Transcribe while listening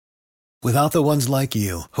Without the ones like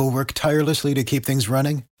you, who work tirelessly to keep things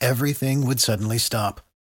running, everything would suddenly stop.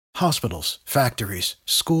 Hospitals, factories,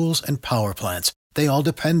 schools, and power plants, they all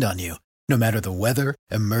depend on you. No matter the weather,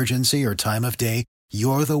 emergency, or time of day,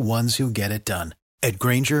 you're the ones who get it done. At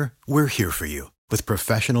Grainger, we're here for you with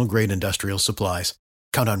professional-grade industrial supplies.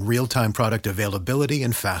 Count on real-time product availability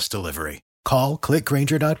and fast delivery. Call,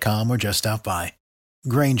 clickgrainger.com, or just stop by.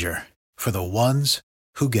 Grainger, for the ones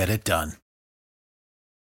who get it done.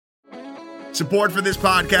 Support for this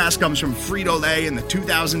podcast comes from Frito-Lay and the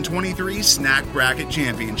 2023 Snack Bracket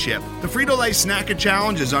Championship. The Frito-Lay Snack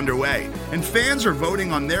Challenge is underway, and fans are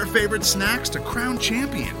voting on their favorite snacks to crown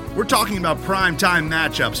champion. We're talking about prime-time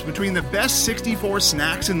matchups between the best 64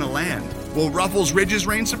 snacks in the land. Will Ruffles Ridges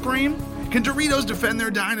reign supreme? Can Doritos defend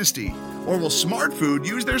their dynasty? Or will Smart Food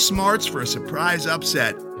use their smarts for a surprise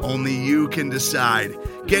upset? Only you can decide.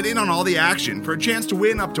 Get in on all the action for a chance to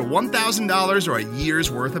win up to $1,000 or a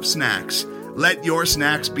year's worth of snacks. Let your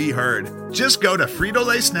snacks be heard. Just go to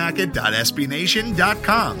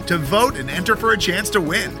fritolaysnacket.sbnation.com to vote and enter for a chance to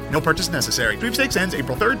win. No purchase necessary. Sweepstakes ends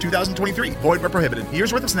April 3rd, 2023. Void where prohibited.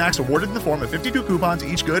 Year's worth of snacks awarded in the form of 52 coupons,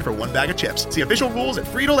 each good for one bag of chips. See official rules at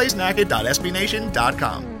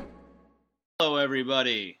fritolaysnacket.sbnation.com. Hello,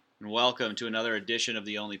 everybody, and welcome to another edition of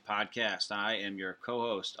the Only Podcast. I am your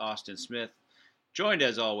co-host, Austin Smith, joined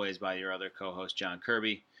as always by your other co-host, John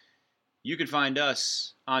Kirby. You can find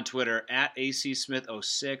us on Twitter at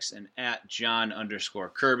ACSmith06 and at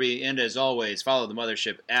John_Kirby. And as always, follow the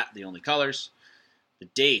mothership at The Only Colors. The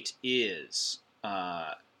date is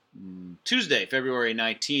Tuesday, February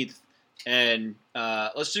 19th. And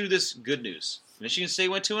let's do this good news. Michigan State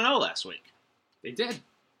went 2-0 last week. They did.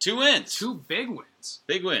 2 wins. 2 big wins.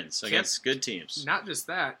 Big wins against good teams. Not just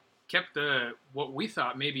that, kept what we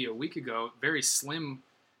thought maybe a week ago, very slim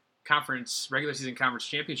regular season conference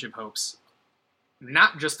championship hopes,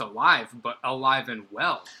 not just alive, but alive and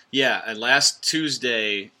well. Yeah, and last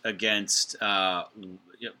Tuesday against,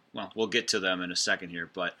 we'll get to them in a second here,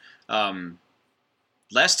 but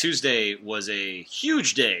last Tuesday was a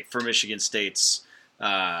huge day for Michigan State's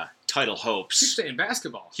title hopes. Huge day in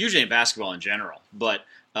basketball. Huge day in basketball in general, but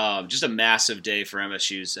just a massive day for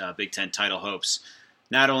MSU's Big Ten title hopes.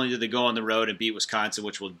 Not only did they go on the road and beat Wisconsin,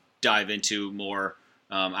 which we'll dive into more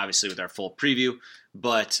obviously with our full preview,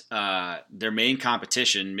 but their main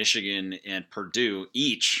competition, Michigan and Purdue,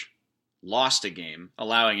 each lost a game,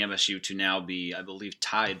 allowing MSU to now be, I believe,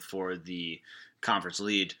 tied for the conference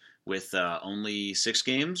lead with only 6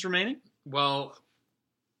 games remaining. Well,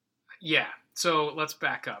 yeah. So let's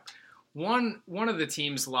back up. One of the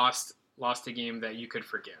teams lost a game that you could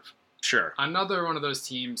forgive. Sure. Another one of those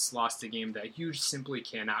teams lost a game that you simply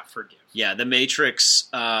cannot forgive. Yeah, the matrix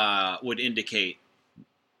would indicate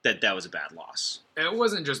that was a bad loss. It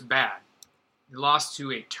wasn't just bad. You lost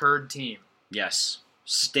to a turd team. Yes.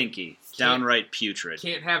 Stinky. Downright putrid.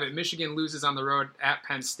 Can't have it. Michigan loses on the road at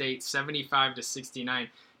Penn State 75-69,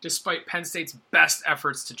 despite Penn State's best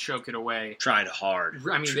efforts to choke it away. Tried hard.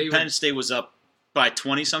 I mean, Penn State was up by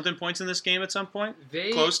 20-something points in this game at some point?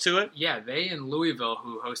 Close to it? Yeah, they and Louisville,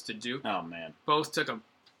 who hosted Duke, oh man, both took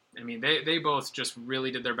they both just really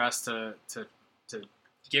did their best to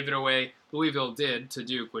give it away. Louisville did to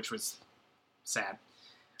Duke, which was sad.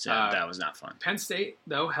 That was not fun. Penn State,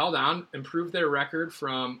 though, held on, improved their record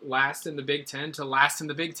from last in the Big Ten to last in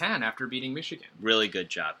the Big Ten after beating Michigan. Really good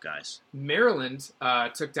job, guys. Maryland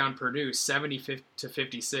took down Purdue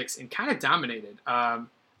 70-56 and kind of dominated. I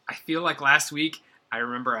feel like last week, I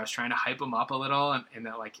remember I was trying to hype them up a little, and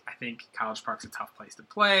that I think College Park's a tough place to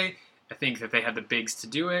play. I think that they had the bigs to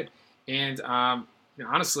do it, and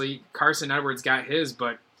honestly, Carson Edwards got his,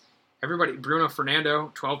 but everybody, Bruno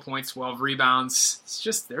Fernando, 12 points, 12 rebounds. It's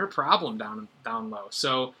just, they're a problem down low.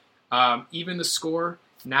 So even the score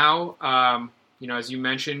now, as you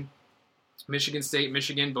mentioned, Michigan State,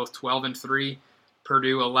 Michigan, both 12-3,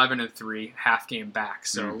 Purdue 11-3, half game back.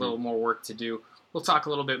 So a little more work to do. We'll talk a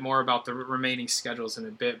little bit more about the remaining schedules in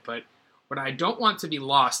a bit, but what I don't want to be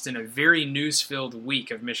lost in a very news-filled week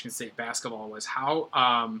of Michigan State basketball was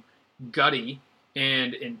how gutty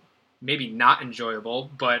and maybe not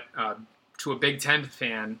enjoyable, but to a Big Ten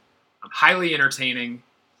fan, highly entertaining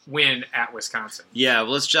win at Wisconsin. Yeah,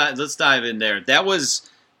 well, let's dive in there. That was,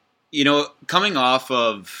 coming off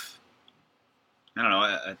of,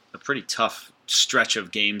 a pretty tough stretch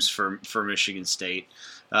of games for Michigan State.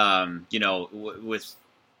 They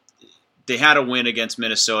had a win against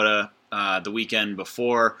Minnesota the weekend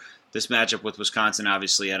before. This matchup with Wisconsin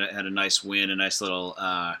obviously had a nice win, a nice little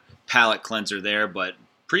palate cleanser there. But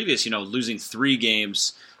previous, losing 3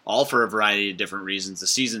 games, all for a variety of different reasons. The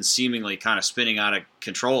season seemingly kind of spinning out of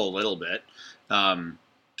control a little bit.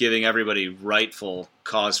 giving everybody rightful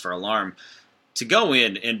cause for alarm. To go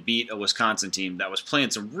in and beat a Wisconsin team that was playing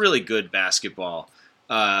some really good basketball,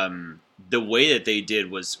 the way that they did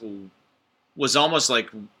was almost like,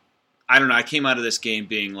 I don't know, I came out of this game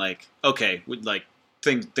being like, okay, like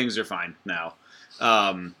things are fine now.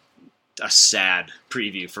 A sad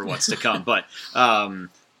preview for what's to come, but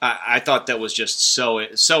I thought that was just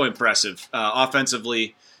so impressive.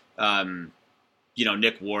 Offensively,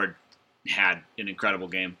 Nick Ward had an incredible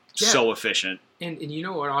game, so efficient. And you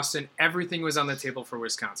know what, Austin? Everything was on the table for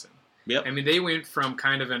Wisconsin. Yep. I mean, they went from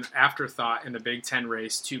kind of an afterthought in the Big Ten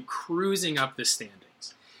race to cruising up the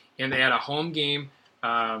standings. And they had a home game,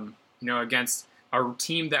 against a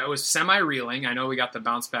team that was semi-reeling. I know we got the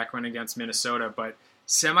bounce back win against Minnesota, but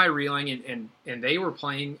semi-reeling, and they were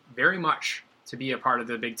playing very much to be a part of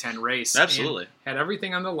the Big Ten race. Absolutely. Had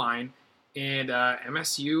everything on the line. And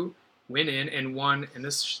MSU went in and won, and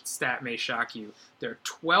this stat may shock you, they're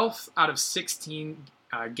 12th out of 16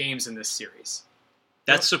 games in this series.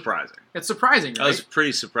 That's surprising. It's surprising, right? I was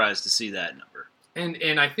pretty surprised to see that number.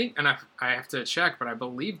 And I think, I have to check, but I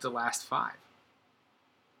believe the last 5.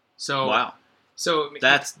 So wow. So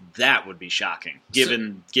that would be shocking,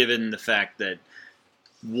 given the fact that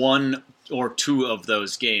 1 or 2 of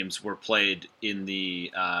those games were played in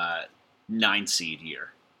the 9 seed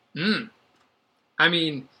year. I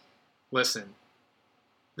mean, listen,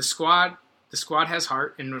 the squad has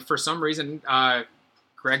heart, and for some reason,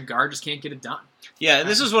 Greg Gard just can't get it done. Yeah, and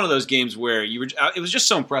this is one of those games where it was just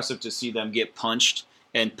so impressive to see them get punched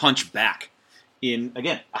and punch back in,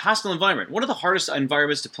 again, a hostile environment. One of the hardest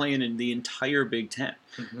environments to play in the entire Big Ten.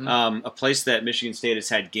 Mm-hmm. A place that Michigan State has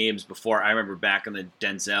had games before. I remember back in the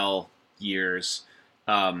Denzel years,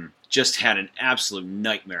 just had an absolute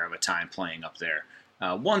nightmare of a time playing up there.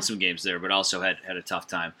 Won some games there, but also had a tough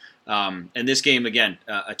time. And this game, again,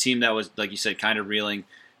 a team that was, like you said, kind of reeling.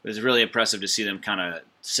 It was really impressive to see them kind of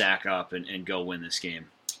sack up and go win this game.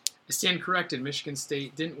 I stand corrected. Michigan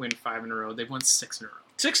State didn't win 5 in a row. They've won 6 in a row.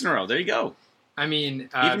 6 in a row. There you go. I mean,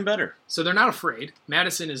 even better. So they're not afraid.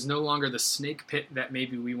 Madison is no longer the snake pit that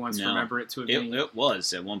maybe we once remember it to have been. It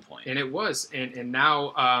was at one point. And it was. And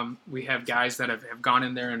now we have guys that have gone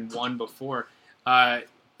in there and won before. As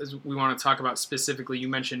we want to talk about specifically, you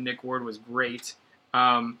mentioned Nick Ward was great.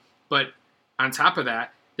 But on top of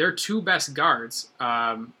that, their 2 best guards,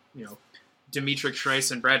 Demetric Trice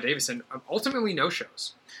and Brad Davison, ultimately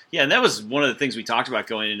no-shows. Yeah, and that was one of the things we talked about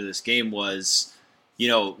going into this game was,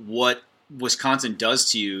 what Wisconsin does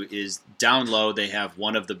to you is down low, they have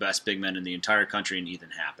one of the best big men in the entire country in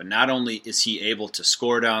Ethan Happ. And not only is he able to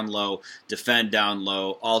score down low, defend down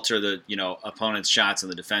low, alter the, opponent's shots on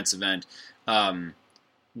the defensive end,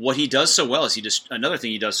 what he does so well is another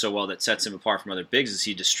thing he does so well that sets him apart from other bigs is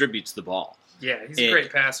he distributes the ball. Yeah, he's a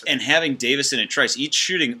great passer. And having Davison and Trice each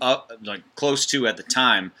shooting up like close to at the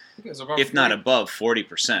time, if not above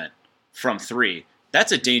 40% from 3,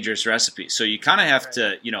 that's a dangerous recipe. So you kind of have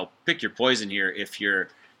to, pick your poison here if you're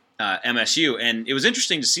MSU. And it was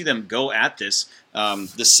interesting to see them go at this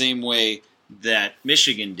the same way that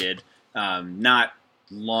Michigan did not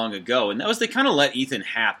long ago, and that was they kind of let Ethan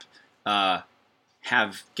Happ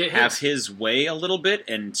have his way a little bit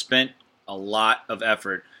and spent a lot of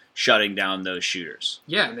effort shutting down those shooters.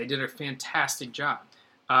 Yeah, and they did a fantastic job.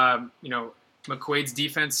 McQuaid's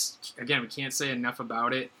defense, again, we can't say enough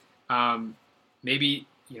about it. Maybe,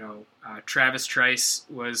 Travis Trice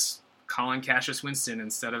was Colin Cassius Winston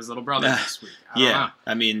instead of his little brother this week. I don't know.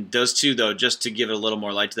 I mean, those two, though, just to give it a little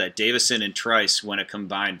more light to that, Davison and Trice went a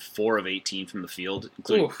combined 4 of 18 from the field,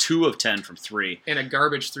 including 2 of 10 from 3. And a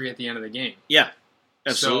garbage 3 at the end of the game. Yeah.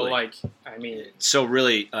 Absolutely. So,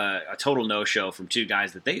 really, a total no-show from 2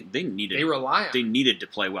 guys that they needed. They rely on. They needed to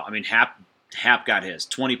play well. I mean, Happ got his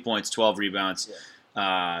 20 points, 12 rebounds,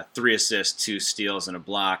 3 assists, 2 steals, and a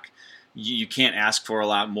block. You can't ask for a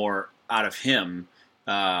lot more out of him,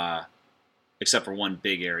 except for one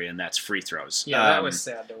big area, and that's free throws. Yeah, that was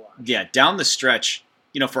sad to watch. Yeah, down the stretch,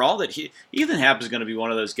 for all that Ethan Happ is going to be one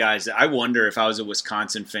of those guys that I wonder if I was a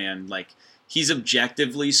Wisconsin fan, he's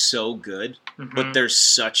objectively so good, but there's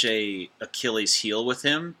such a Achilles heel with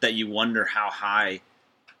him that you wonder how high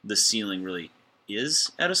the ceiling really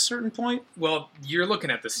is at a certain point. Well, you're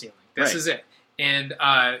looking at the ceiling. This is it. And,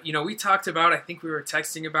 we talked about, I think we were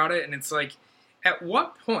texting about it, and it's like, at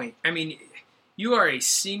what point, you are a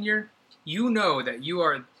senior, that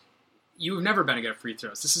you've never been good at free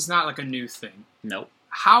throws. This is not like a new thing. Nope.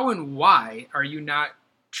 How and why are you not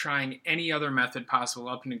trying any other method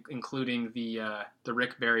possible, including the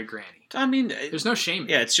Rick Barry granny? There's no shame in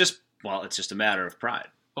it. Yeah, it. it's just a matter of pride.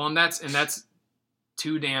 Well, and that's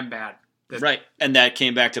too damn bad Right, and that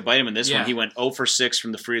came back to bite him in this Yeah. one. He went 0 for 6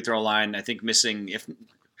 from the free throw line. I think missing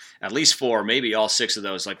at least 4, maybe all 6 of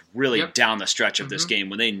those, like really down the stretch of this game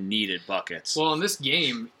when they needed buckets. Well, in this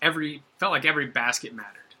game, felt like every basket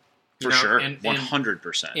mattered. For sure,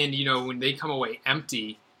 100%. And when they come away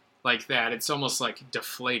empty like that, it's almost like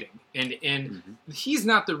deflating. And he's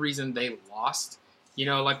not the reason they lost.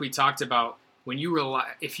 Like we talked about,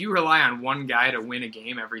 if you rely on one guy to win a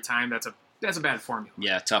game every time, that's a bad formula.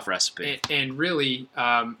 Yeah, tough recipe. And really,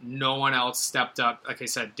 no one else stepped up. Like I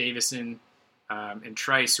said, Davison and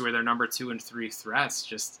Trice, who are their number 2 and 3 threats,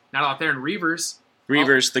 just not out there. And Reavers,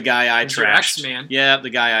 the guy I trashed. X-Man. Yeah, the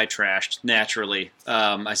guy I trashed naturally.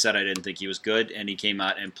 I said I didn't think he was good, and he came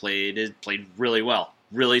out and played really well.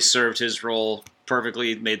 Really served his role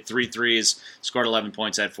perfectly. Made 3 threes, scored 11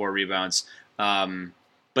 points, had 4 rebounds.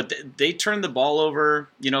 But they turned the ball over,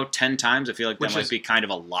 10 times. I feel like that might be kind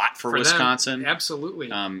of a lot for Wisconsin. Them, absolutely.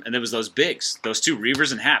 And there was those bigs, those 2,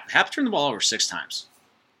 Reavers and Happ. Happ turned the ball over 6 times.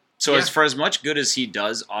 So for as much good as he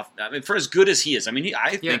does, for as good as he is,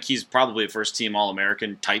 I think he's probably a first-team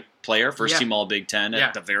All-American type player, first-team All-Big Ten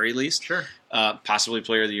at the very least. Sure. Possibly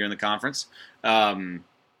Player of the Year in the conference.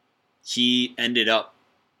 He ended up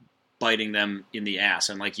biting them in the ass.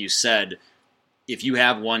 And like you said, if you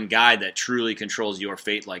have one guy that truly controls your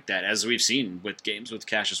fate like that, as we've seen with games with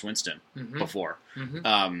Cassius Winston before,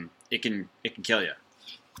 it can kill you.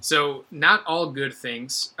 So not all good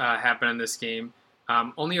things happen in this game.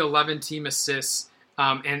 Only 11 team assists.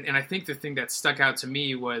 And I think the thing that stuck out to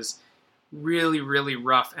me was really, really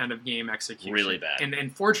rough end of game execution. Really bad.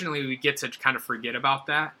 And fortunately, we get to kind of forget about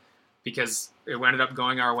that because it ended up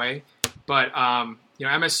going our way. But,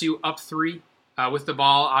 MSU up 3 with the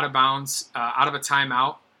ball out of bounds, out of a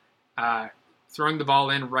timeout, throwing the ball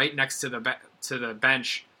in right next to the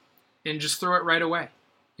bench and just throw it right away.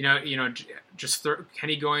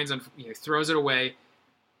 Kenny Goins throws it away.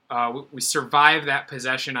 We survive that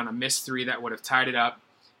possession on a missed 3 that would have tied it up.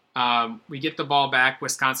 We get the ball back.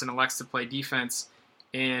 Wisconsin elects to play defense,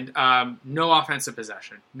 and no offensive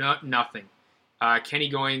possession. Nothing.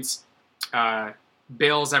 Kenny Goins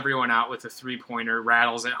bails everyone out with a 3-pointer,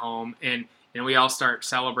 rattles it home, and we all start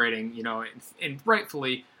celebrating, and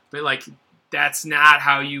rightfully, but like that's not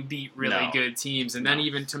how you beat really good teams. And then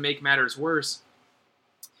even to make matters worse,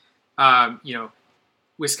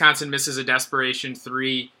 Wisconsin misses a desperation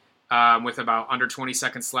 3 with about under 20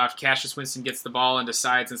 seconds left. Cassius Winston gets the ball and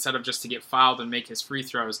decides, instead of just to get fouled and make his free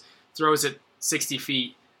throws, throws it 60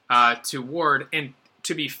 feet to Ward. And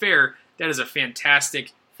to be fair, that is a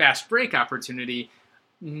fantastic fast break opportunity.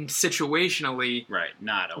 Situationally, right?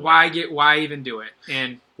 Why even do it?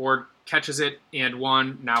 And Ward catches it and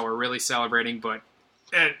won. Now we're really celebrating, but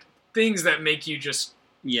things that make you just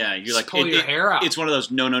you're like pull your hair out. It's one of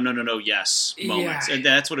those no yes moments, and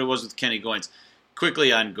that's what it was with Kenny Goins.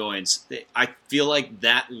 Quickly on Goins, I feel like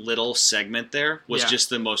that little segment there was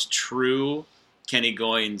just the most true Kenny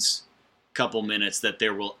Goins couple minutes that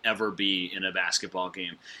there will ever be in a basketball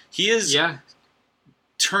game. He is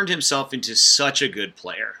turned himself into such a good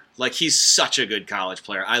player. Like, he's such a good college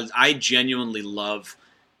player. I genuinely love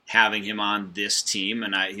having him on this team,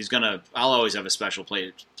 and I'll always have a special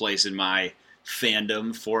place in my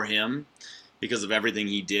fandom for him because of everything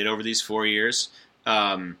he did over these 4 years.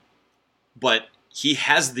 But he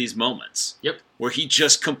has these moments where he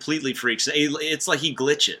just completely freaks. It's like he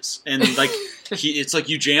glitches, and like it's like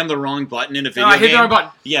you jam the wrong button in a video game. I hit the wrong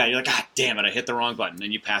button. Yeah, you're like, God damn it, I hit the wrong button,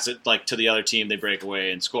 and you pass it like to the other team. They break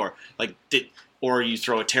away and score. Or you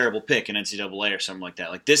throw a terrible pick in NCAA or something like that.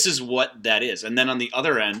 Like, this is what that is. And then on the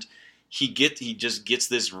other end, he just gets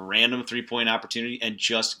this random 3-point opportunity and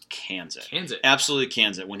just cans it. Absolutely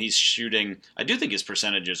cans it when he's shooting. I do think his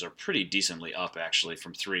percentages are pretty decently up, actually,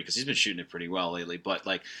 from 3, because he's been shooting it pretty well lately. But,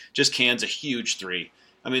 just cans a huge 3.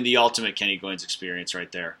 The ultimate Kenny Goins experience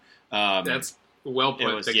right there. That's well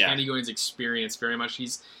put. Kenny Goins experience, very much.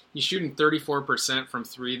 He's shooting 34% from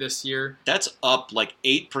 3 this year. That's up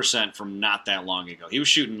 8% from not that long ago. He was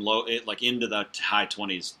shooting low, into the high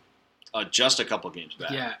 20s. Just a couple games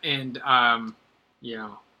back. Yeah, and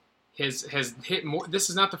has hit more. This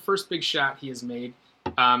is not the first big shot he has made,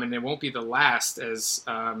 and it won't be the last. As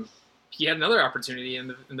he had another opportunity in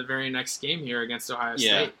the very next game here against Ohio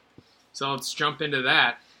State. So let's jump into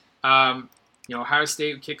that. Ohio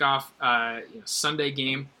State kickoff Sunday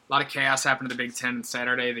game. A lot of chaos happened in the Big Ten on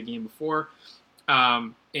Saturday, the game before,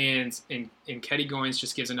 and Kenny Goins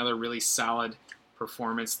just gives another really solid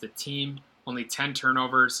performance. The team only 10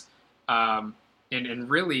 turnovers. And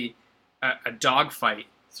really a dogfight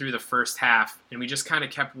through the first half. And we just kind of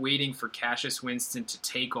kept waiting for Cassius Winston to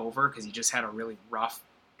take over because he just had a really rough,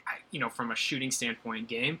 from a shooting standpoint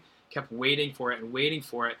game. kept waiting for it and waiting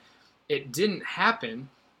for it. It didn't happen,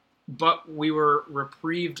 but we were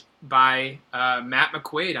reprieved by Matt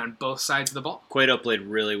McQuaid on both sides of the ball. Cueto played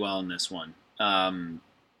really well in this one.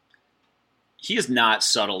 He has not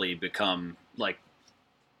subtly become like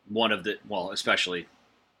one of the, well, especially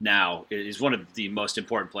now, is one of the most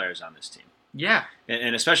important players on this team. Yeah.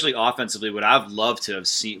 And especially offensively, what I've loved to have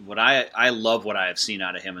seen, I love what I have seen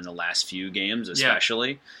out of him in the last few games,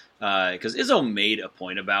 especially. Because Izzo made a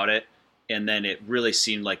point about it, and then it really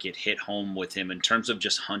seemed like it hit home with him in terms of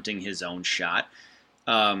just hunting his own shot.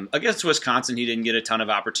 Against Wisconsin, he didn't get a ton of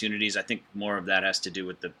opportunities. I think more of that has to do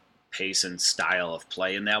with the pace and style of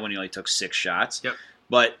play in that one. He only took 6 shots. Yep.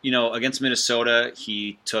 But, against Minnesota,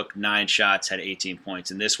 he took 9 shots, had 18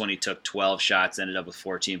 points. In this one, he took 12 shots, ended up with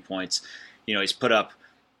 14 points. He's put up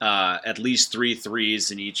at least 3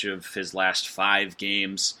 threes in each of his last 5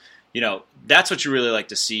 games. That's what you really like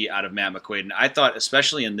to see out of Matt McQuaid. And I thought,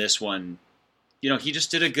 especially in this one, he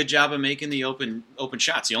just did a good job of making the open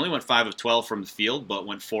shots. He only went 5 of 12 from the field, but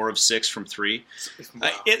went 4 of 6 from 3.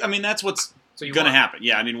 Wow. That's what's going to happen.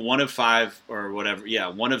 Yeah, 1 of 5 or whatever. Yeah,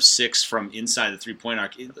 1 of 6 from inside the three-point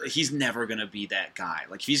arc. He's never going to be that guy.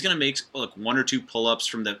 Like, if he's going to make 1 or 2 pull-ups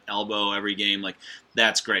from the elbow every game,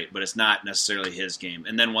 that's great, but it's not necessarily his game.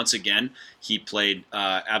 And then once again, he played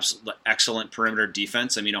excellent perimeter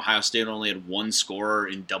defense. Ohio State only had 1 scorer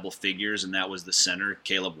in double figures, and that was the center,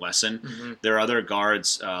 Caleb Wesson. Mm-hmm. Their other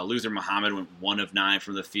guards, Luther Muhammad went 1 of 9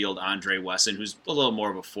 from the field. Andre Wesson, who's a little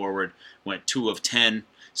more of a forward, went 2 of 10.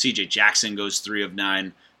 C.J. Jackson goes 3 of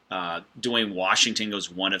 9. Dwayne Washington goes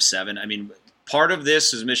 1 of 7. Part of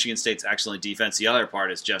this is Michigan State's excellent defense. The other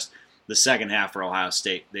part is just the second half for Ohio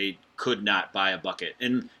State. They could not buy a bucket.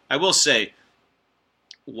 And I will say,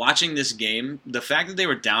 watching this game, the fact that they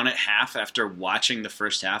were down at half after watching the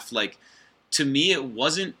first half, to me, it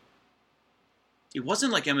wasn't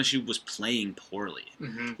like MSU was playing poorly.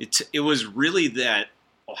 Mm-hmm. It was really that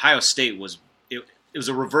Ohio State was it was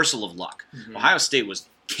a reversal of luck. Mm-hmm. Ohio State was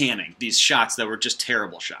canning these shots that were just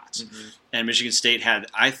terrible shots. Mm-hmm. And Michigan State had,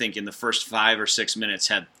 I think, in the first 5 or 6 minutes,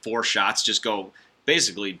 had 4 shots just go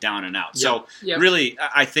basically down and out. Yep. So really,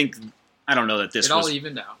 I think, I don't know that this was... It all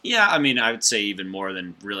evened out. Yeah, I would say even more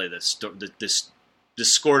than really this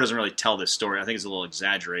score doesn't really tell this story. I think it's a little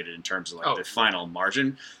exaggerated in terms of the final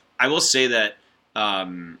margin. I will say that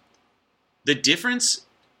the difference,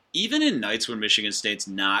 even in nights when Michigan State's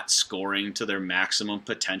not scoring to their maximum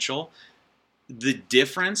potential, the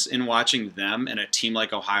difference in watching them and a team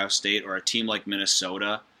like Ohio State or a team like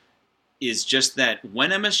Minnesota is just that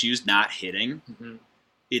when MSU's not hitting, mm-hmm.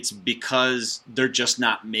 it's because they're just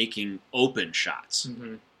not making open shots.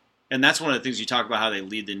 Mm-hmm. And that's one of the things you talk about, how they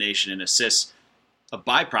lead the nation in assists. A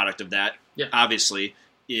byproduct of that, obviously,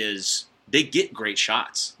 is they get great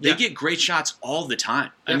shots. They get great shots all the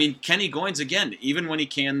time. Yeah. Kenny Goins, again, even when he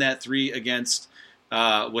canned that 3 against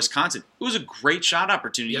Wisconsin, it was a great shot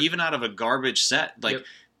opportunity, even out of a garbage set.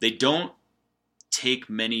 They don't take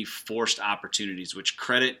many forced opportunities, which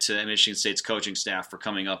credit to Michigan State's coaching staff for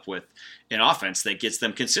coming up with an offense that gets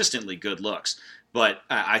them consistently good looks. But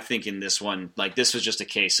I think in this one, this was just a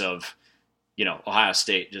case of, Ohio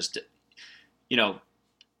State just,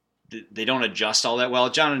 they don't adjust all that well.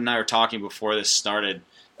 John and I were talking before this started.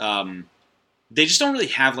 They just don't really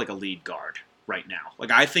have a lead guard right now.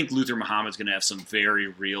 I think Luther Muhammad's going to have some very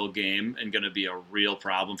real game and going to be a real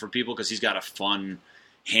problem for people because he's got a fun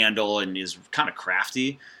handle and is kind of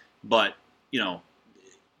crafty. But,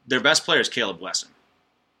 their best player is Caleb Wesson.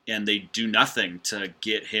 And they do nothing to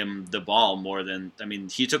get him the ball more than,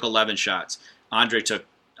 he took 11 shots. Andre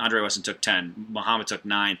Wesson took 10. Muhammad took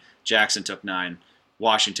 9. Jackson took 9.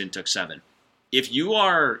 Washington took 7. If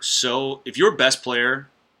your best player,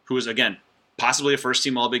 who is, again, possibly a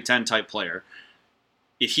first-team All-Big Ten type player,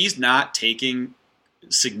 if he's not taking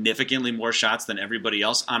significantly more shots than everybody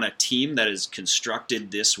else on a team that is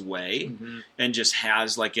constructed this way, mm-hmm. and just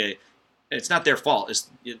has it's not their fault.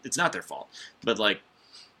 It's not their fault. But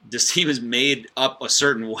this team is made up a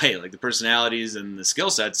certain way. The personalities and the skill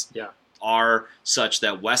sets are such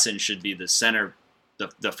that Wesson should be the center,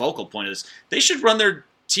 the focal point of this. They should run their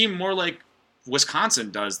team more like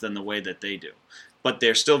Wisconsin does than the way that they do. But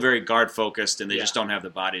they're still very guard focused, and they just don't have the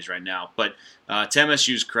bodies right now. But to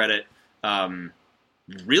MSU's credit,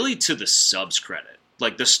 really to the subs credit,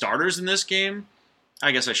 the starters in this game,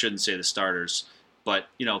 I guess I shouldn't say the starters, but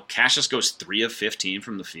Cassius goes 3 of 15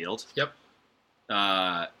 from the field. Yep.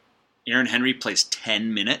 Aaron Henry plays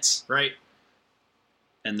 10 minutes. Right.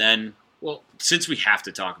 And then, since we have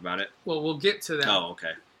to talk about it, we'll get to that. Oh,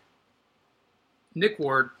 okay. Nick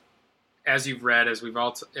Ward, as you've read,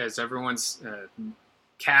 as everyone's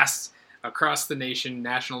cast across the nation,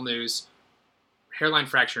 national news, hairline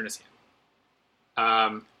fracture in his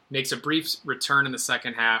hand. Makes a brief return in the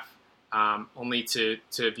second half, only to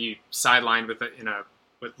be sidelined with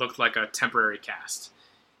what looked like a temporary cast.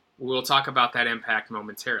 We'll talk about that impact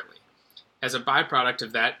momentarily. As a byproduct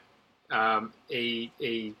of that, I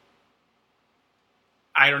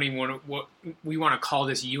don't even want to, what we want to call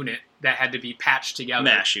this unit that had to be patched together.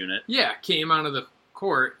 MASH unit. Yeah, came onto the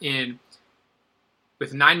court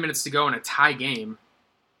with 9 minutes to go in a tie game,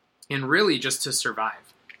 and really just to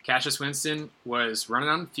survive. Cassius Winston was running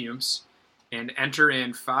on fumes, and enter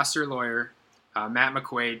in Foster Lawyer, Matt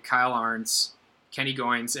McQuaid, Kyle Arns, Kenny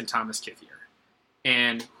Goins, and Thomas Kithier.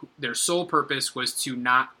 And their sole purpose was to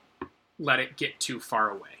not let it get too far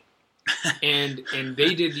away. And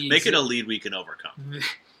they did these. Make it a lead we can overcome.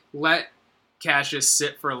 Let Cassius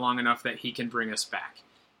sit for long enough that he can bring us back.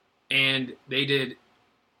 And they did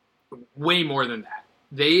way more than that.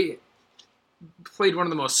 They played one of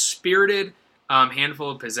the most spirited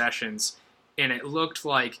handful of possessions, and it looked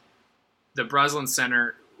like the Breslin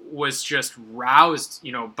Center was just roused,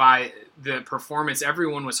 by the performance.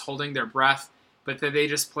 Everyone was holding their breath, but they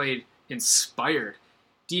just played inspired.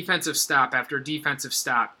 Defensive stop after defensive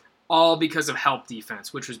stop, all because of help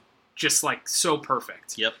defense, which was just so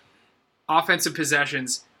perfect. Yep. Offensive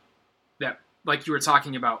possessions that, like you were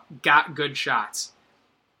talking about, got good shots.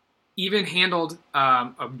 Even handled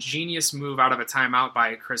a genius move out of a timeout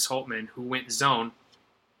by Chris Holtman, who went zone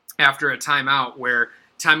after a timeout where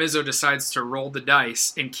Tom Izzo decides to roll the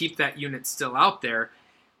dice and keep that unit still out there.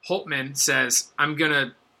 Holtman says, I'm going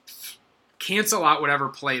to cancel out whatever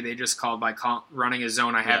play they just called by running a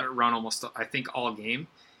zone I haven't run almost, I think, all game.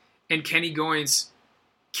 And Kenny Goins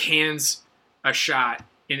cans a shot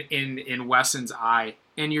in Wesson's eye,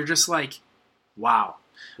 and you're just like, wow.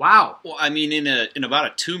 Well, I mean, in about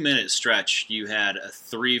a 2-minute stretch, you had a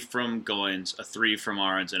 3 from Goins, a 3 from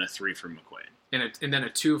Arns, and a 3 from McQuaid. And then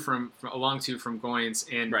a long 2 from Goins,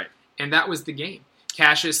 and right. And that was the game.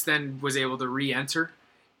 Cassius then was able to re-enter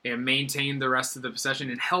and maintain the rest of the possession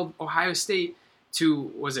and held Ohio State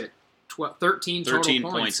to, 13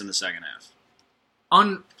 points in the second half.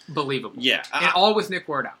 Unbelievable. Yeah. And all with Nick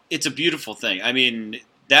Ward out. It's a beautiful thing. I mean,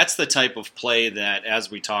 that's the type of play that, as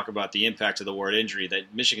we talk about the impact of the Ward injury,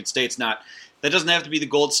 that Michigan State's not, that doesn't have to be the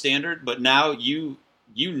gold standard, but now you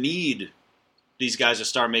need these guys to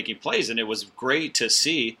start making plays, and it was great to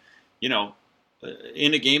see, in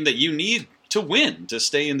a game that you need to win, to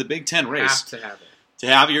stay in the Big Ten race. Have to have it. To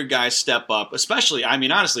have your guys step up, especially, I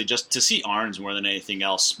mean, honestly, just to see Arns more than anything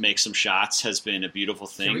else make some shots has been a beautiful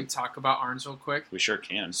thing. Can we talk about Arns real quick? We sure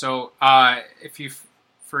can. So, if you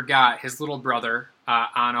forgot, his little brother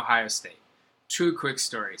on Ohio State. 2 quick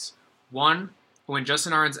stories. One, when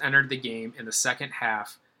Justin Arns entered the game in the second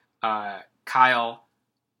half, Kyle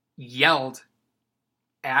yelled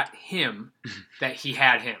at him that he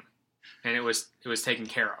had him, and it was taken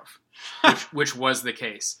care of, which was the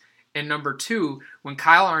case. And number 2, when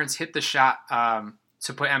Kyle Arns hit the shot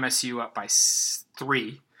to put MSU up by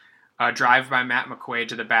 3, drive by Matt McQuaid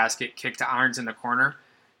to the basket, kick to Arns in the corner,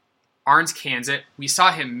 Arns cans it. We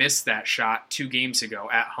saw him miss that shot 2 games ago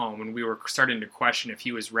at home, and we were starting to question if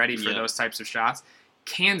he was ready for those types of shots.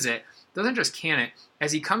 Cans it. Doesn't just can it.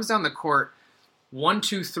 As he comes down the court,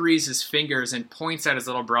 1-2-3s his fingers and points at his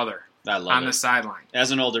little brother on the sideline.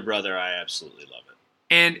 As an older brother, I absolutely love it.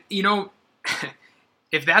 And,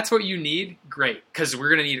 if that's what you need, great, because we're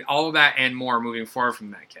going to need all of that and more moving forward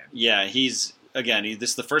from that kid. Yeah, this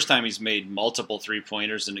is the first time he's made multiple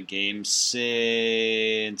 3-pointers in a game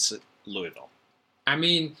since Louisville. I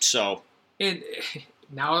mean, so and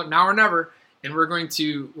now or never. And we're going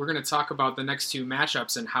to talk about the next 2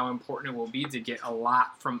 matchups and how important it will be to get a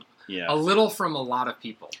little from a lot of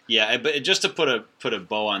people. Yeah, but just to put a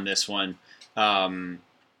bow on this one, I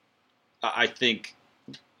think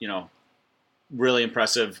really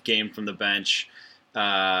impressive game from the bench,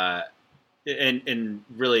 and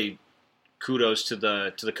really kudos to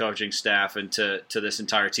the coaching staff and to this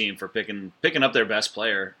entire team for picking up their best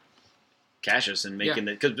player, Cassius, and making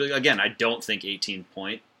it. Because again, I don't think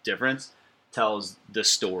 18-point difference tells the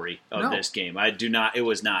story of this game. It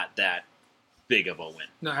was not that big of a win.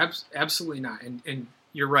 No, absolutely not. And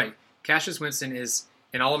you're right. Cassius Winston is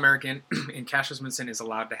an All-American, and Cassius Winston is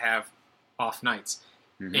allowed to have off nights.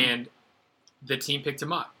 Mm-hmm. And the team picked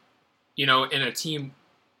him up, in a team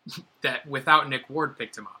that without Nick Ward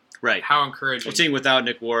picked him up. Right. How encouraging. A team without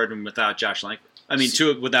Nick Ward and without Josh Langford. I mean,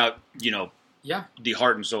 without, the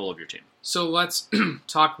heart and soul of your team. So let's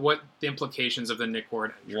talk what the implications of the Nick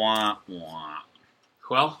Ward. Wah, wah.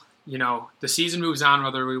 Well, the season moves on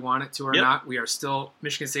whether we want it to or not.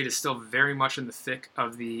 Michigan State is still very much in the thick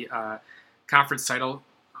of the conference title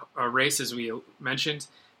race, as we mentioned.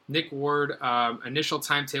 Nick Ward, initial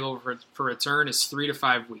timetable for return is 3 to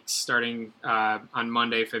 5 weeks, starting on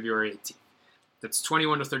Monday, February 18th. That's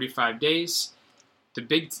 21 to 35 days.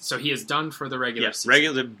 So he is done for the regular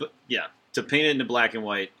season. To paint it into black and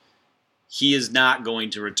white, he is not going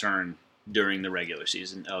to return during the regular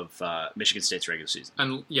season of Michigan State's regular season.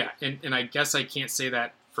 And I guess I can't say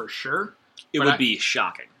that for sure. It would be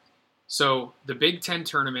shocking. So the Big Ten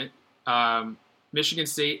tournament, Michigan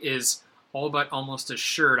State is all but almost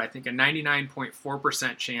assured, I think, a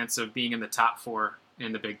 99.4% chance of being in the top 4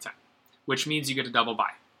 in the Big Ten, which means you get a double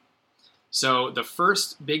bye. So the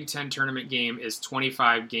first Big Ten tournament game is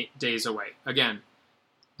 25 days away. Again,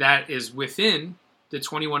 that is within the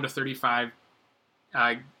 21 to 35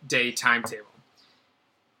 day timetable.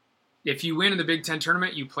 If you win in the Big Ten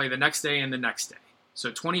tournament, you play the next day and the next day.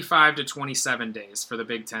 So 25 to 27 days for the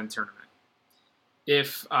Big Ten tournament.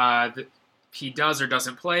 If he does or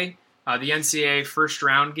doesn't play, the NCAA first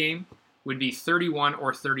round game would be 31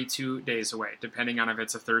 or 32 days away, depending on if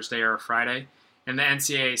it's a Thursday or a Friday. And the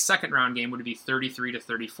NCAA second round game would be 33 to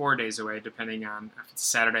 34 days away, depending on if it's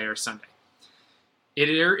Saturday or Sunday.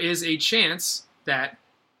 There is a chance that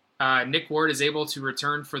Nick Ward is able to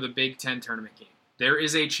return for the Big Ten tournament game. There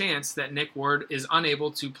is a chance that Nick Ward is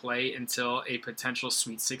unable to play until a potential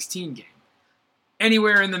Sweet 16 game.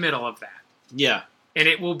 Anywhere in the middle of that. Yeah. And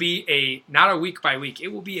it will be not a week by week, it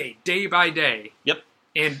will be a day by day. Yep.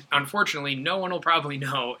 And unfortunately, no one will probably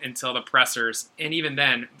know until the pressers, and even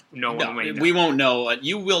then, no one will know. We won't know.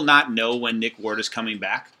 You will not know when Nick Ward is coming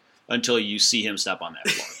back until you see him step on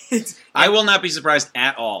that floor. I will not be surprised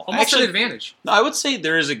at all. Almost an advantage. No, I would say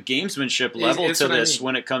there is a gamesmanship level to this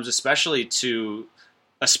when it comes especially to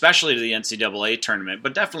the NCAA tournament,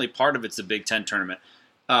 but definitely part of it's the Big Ten tournament.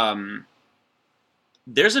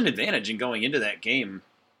 There's an advantage in going into that game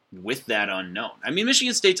with that unknown. I mean,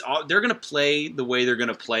 Michigan State's they're going to play the way they're going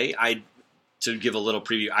to play. To give a little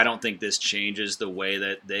preview, I don't think this changes the way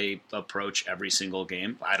that they approach every single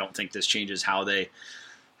game. I don't think this changes how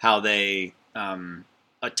they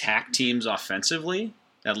attack teams offensively,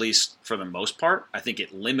 at least for the most part. I think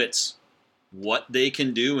it limits what they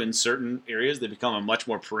can do in certain areas. They become a much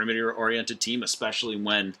more perimeter-oriented team, especially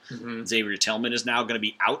when Xavier Tillman is now going to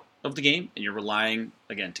be out of the game, and you're relying,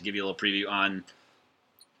 again, to give you a little preview, on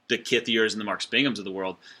the Kithiers and the Marks Binghams of the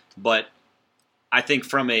world. But I think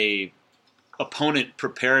from a opponent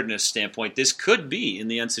preparedness standpoint, this could be, in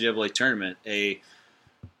the NCAA tournament, a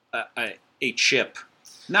chip.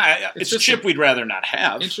 It's a chip we'd rather not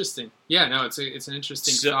have. Interesting. Yeah, no, it's an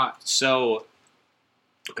interesting thought. So,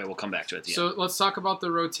 okay, we'll come back to it at the end. So let's talk about the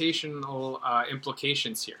rotational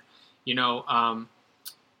implications here.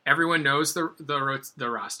 Everyone knows the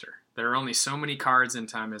roster. There are only so many cards in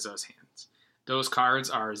Tom Izzo's hands. Those cards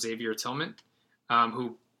are Xavier Tillman,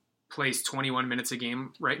 who plays 21 minutes a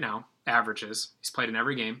game right now, averages. He's played in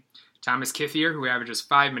every game. Thomas Kithier, who averages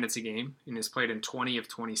 5 minutes a game and has played in 20 of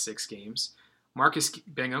 26 games. Marcus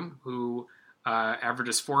Bingham, who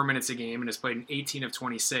averages 4 minutes a game and has played in 18 of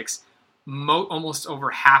 26, almost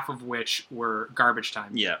over half of which were garbage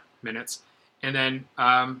time minutes. And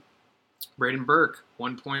then Braden Burke,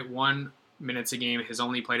 1.1 minutes a game, has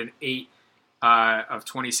only played in 8 of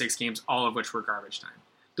 26 games, all of which were garbage time.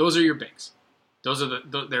 Those are your bigs. Those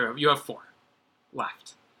are you have 4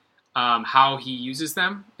 left. How he uses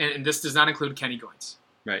them, and this does not include Kenny Goins.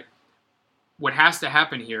 Right. What has to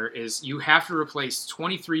happen here is you have to replace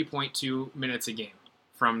 23.2 minutes a game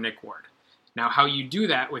from Nick Ward. Now, how you do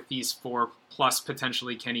that with these 4 plus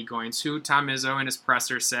potentially Kenny Goins, who Tom Izzo in his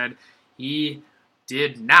presser said he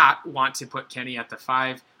did not want to put Kenny at the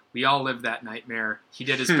 5. We all lived that nightmare. He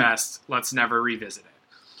did his best. Let's never revisit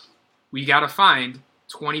it. We got to find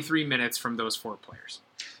 23 minutes from those 4 players.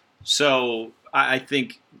 So I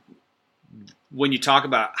think when you talk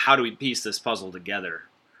about how do we piece this puzzle together,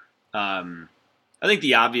 I think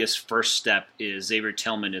the obvious first step is Xavier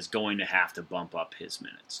Tillman is going to have to bump up his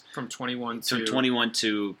minutes. From 21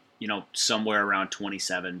 to, somewhere around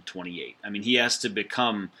 27, 28. I mean, he has to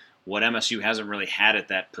become what MSU hasn't really had at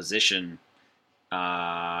that position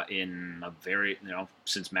in a very,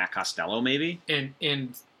 since Matt Costello maybe.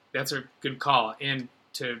 And that's a good call. And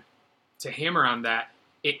to hammer on that,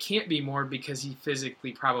 it can't be more because he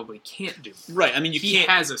physically probably can't do it. Right. I mean, he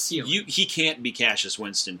has a ceiling. He can't be Cassius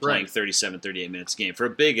Winston playing 37, 38 minutes a game. For a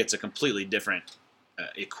big, it's a completely different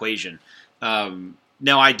equation.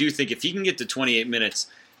 Now, I do think if he can get to 28 minutes,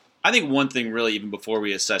 I think one thing really, even before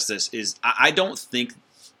we assess this, is I don't think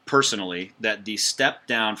personally that the step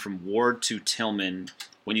down from Ward to Tillman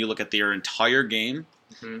when you look at their entire game,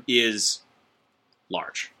 is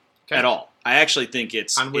large at all. I actually think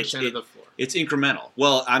it's on which end of the floor? It's incremental.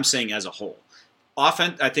 Well, I'm saying as a whole.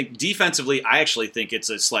 I think defensively, I actually think it's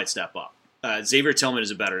a slight step up. Xavier Tillman is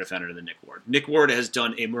a better defender than Nick Ward. Nick Ward has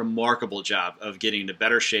done a remarkable job of getting into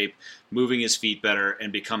better shape, moving his feet better,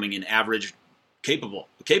 and becoming an average,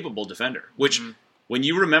 capable defender. Which, when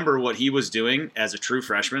you remember what he was doing as a true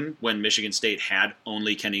freshman when Michigan State had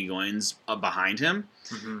only Kenny Goins behind him,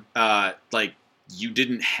 you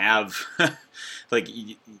didn't have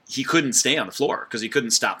he couldn't stay on the floor because he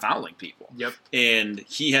couldn't stop fouling people. Yep. And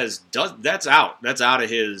he that's out of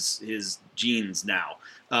his genes now.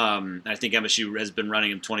 I think MSU has been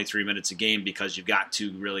running him 23 minutes a game because you've got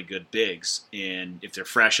two really good bigs, and if they're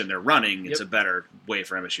fresh and they're running, it's a better way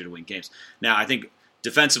for MSU to win games. Now, I think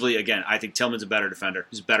defensively, again, I think Tillman's a better defender.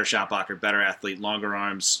 He's a better shot blocker, better athlete, longer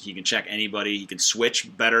arms. He can check anybody. He can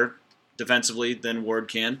switch better defensively than Ward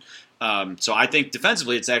can. So I think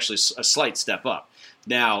defensively it's actually a slight step up.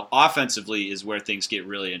 Now, offensively is where things get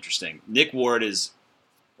really interesting. Nick Ward is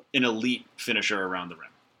an elite finisher around the rim,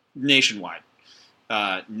 nationwide.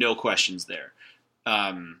 No questions there.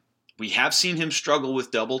 We have seen him struggle with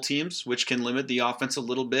double teams, which can limit the offense a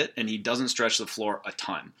little bit, and he doesn't stretch the floor a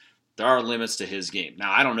ton. There are limits to his game.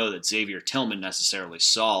 Now, I don't know that Xavier Tillman necessarily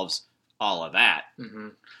solves all of that,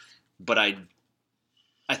 but I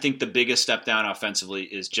think the biggest step down offensively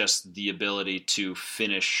is just the ability to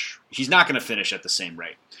finish. He's not going to finish at the same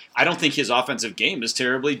rate. I don't think his offensive game is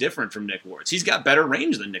terribly different from Nick Ward's. He's got better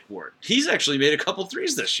range than Nick Ward. He's actually made a couple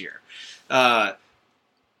threes this year. I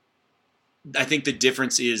think the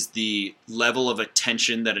difference is the level of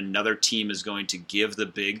attention that another team is going to give the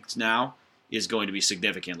bigs now is going to be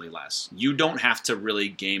significantly less. You don't have to really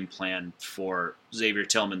game plan for Xavier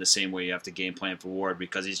Tillman the same way you have to game plan for Ward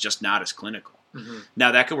because he's just not as clinical.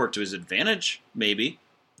 Now, that could work to his advantage, maybe,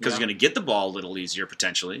 because he's going to get the ball a little easier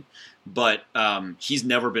potentially. But he's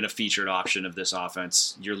never been a featured option of this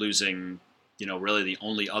offense. You're losing, really the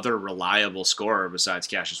only other reliable scorer besides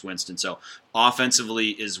Cassius Winston. So offensively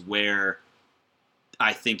is where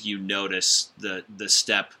I think you notice the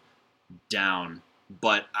step down.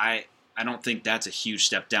 But I don't think that's a huge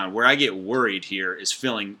step down. Where I get worried here is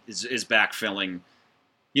backfilling,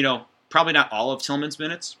 probably not all of Tillman's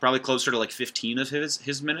minutes, probably closer to like 15 of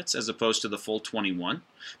his minutes as opposed to the full 21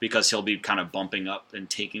 because he'll be kind of bumping up and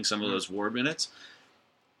taking some of those Ward minutes.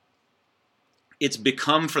 It's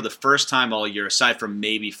become for the first time all year, aside from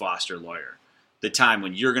maybe Foster Lawyer, the time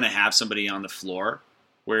when you're going to have somebody on the floor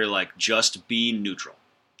where you're like, just be neutral.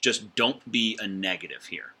 Just don't be a negative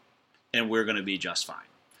here. And we're going to be just fine.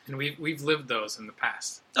 And we've lived those in the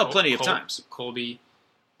past. Oh, plenty of times. Colby,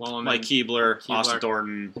 Willeman, Mike Keebler, Austin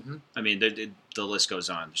Thornton. I mean, the list goes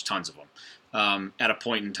on. There's tons of them. At a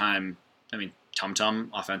point in time, Tum Tum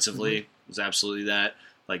offensively was absolutely that.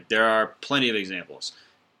 Like, there are plenty of examples.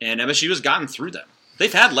 And MSU has gotten through them.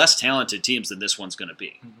 They've had less talented teams than this one's going to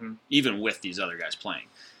be, even with these other guys playing.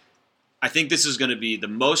 I think this is going to be the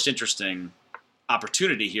most interesting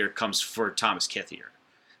opportunity here comes for Thomas Kithier,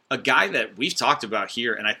 a guy that we've talked about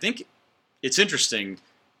here, and I think it's interesting.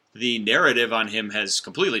 The narrative on him has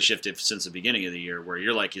completely shifted since the beginning of the year, where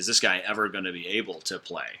you're like, is this guy ever going to be able to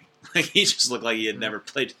play? Like, he just looked like he had never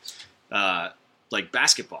played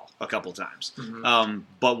basketball a couple times.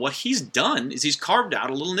 But what he's done is he's carved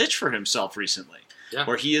out a little niche for himself recently,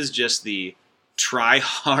 where he is just the try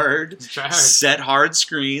hard, set hard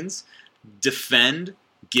screens, defend,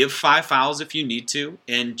 give 5 fouls if you need to,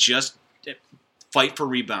 and just fight for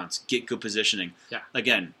rebounds, get good positioning.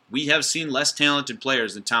 Again, we have seen less talented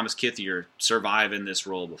players than Thomas Kithier survive in this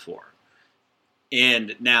role before.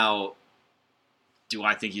 And now, do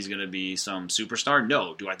I think he's going to be some superstar?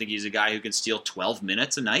 No. Do I think he's a guy who can steal 12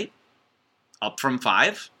 minutes a night? Up from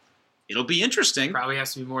 5? It'll be interesting. Probably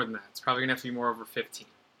has to be more than that. It's probably going to have to be more over 15.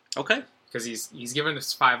 Okay. Because he's given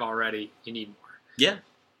us 5 already. You need more. Yeah.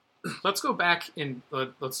 Let's go back and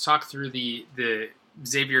let's talk through the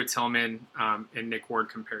Xavier Tillman and Nick Ward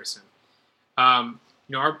comparison. Our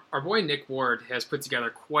boy Nick Ward has put together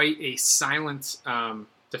quite a silent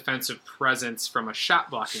defensive presence from a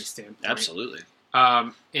shot blocking standpoint. Absolutely.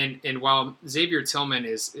 And while Xavier Tillman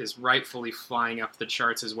is rightfully flying up the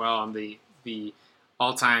charts as well on the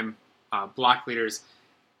all-time block leaders,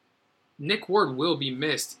 Nick Ward will be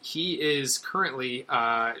missed. He is currently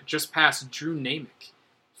just past Drew Namick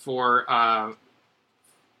for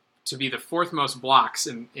to be the 4th most blocks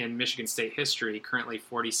in Michigan State history, currently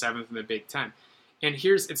 47th in the Big Ten. And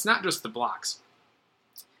it's not just the blocks.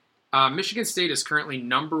 Michigan State is currently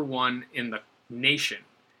number 1 in the nation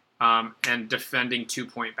and defending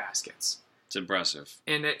 2-point baskets. It's impressive.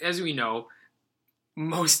 And as we know,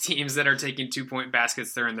 most teams that are taking 2-point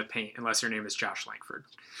baskets, they're in the paint, unless your name is Josh Langford.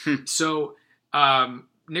 So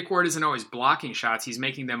Nick Ward isn't always blocking shots. He's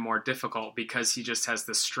making them more difficult because he just has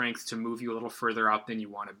the strength to move you a little further out than you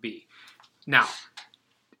want to be. Now,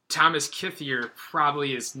 Thomas Kithier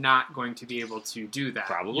probably is not going to be able to do that.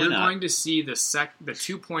 You're going to see the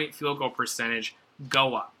 2-point field goal percentage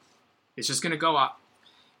go up. It's just going to go up.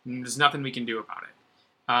 And there's nothing we can do about it.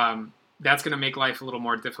 That's going to make life a little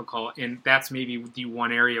more difficult, and that's maybe the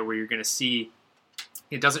one area where you're going to see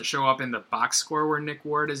it doesn't show up in the box score where Nick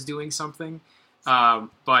Ward is doing something,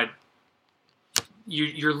 but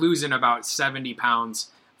you're losing about 70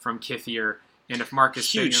 pounds from Kithier, and if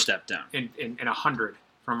Marcus huge Bingham, step down, and 100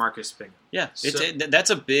 from Marcus Bingham. Yeah,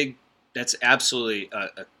 that's absolutely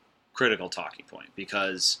a critical talking point,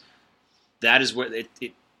 because that is where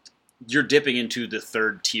you're dipping into the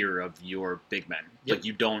third tier of your big men. Yep. Like,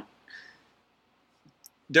 you don't.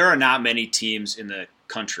 There are not many teams in the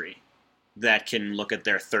country that can look at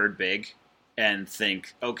their third big and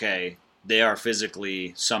think, okay, they are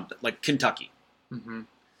physically something like Kentucky,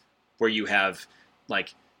 where you have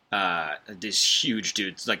like these huge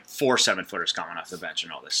dudes, like 4 7-footers coming off the bench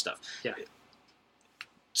and all this stuff. Yeah.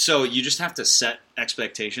 So you just have to set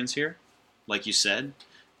expectations here, like you said.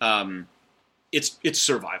 It's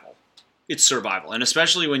survival. It's survival, and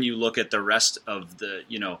especially when you look at the rest of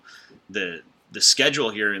the schedule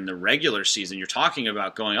here in the regular season, you're talking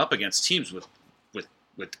about going up against teams with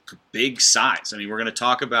big size. I mean, we're going to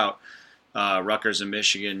talk about Rutgers and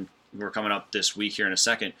Michigan, who are coming up this week here in a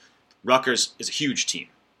second. Rutgers is a huge team.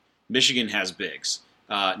 Michigan has bigs.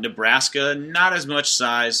 Nebraska, not as much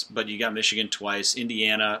size, but you got Michigan twice.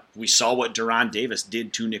 Indiana, we saw what Deron Davis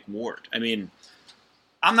did to Nick Ward. I mean,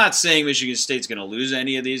 I'm not saying Michigan State's going to lose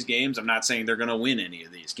any of these games. I'm not saying they're going to win any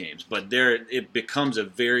of these games. But it becomes a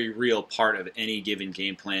very real part of any given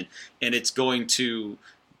game plan. And it's going to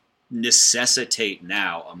necessitate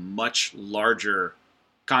now a much larger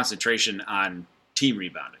concentration on team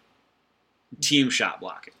rebounding, team shot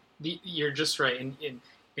blocking. You're just right.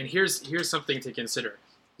 And here's something to consider.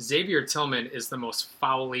 Xavier Tillman is the most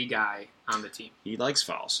foul-y guy on the team. He likes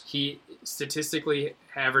fouls. He statistically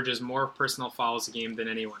averages more personal fouls a game than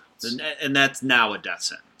anyone else. And that's now a death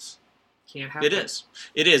sentence. Can't happen.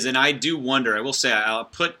 It is. And I do wonder, I will say, I'll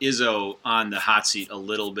put Izzo on the hot seat a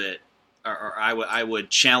little bit, or I would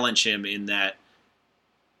challenge him in that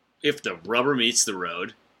if the rubber meets the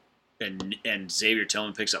road and Xavier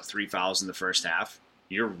Tillman picks up 3 fouls in the first half,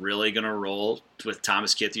 you're really going to roll with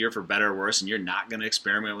Thomas Kithier for better or worse, and you're not going to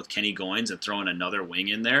experiment with Kenny Goins and throwing another wing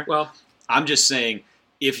in there? Well, I'm just saying,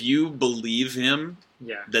 if you believe him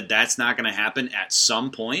that's not going to happen at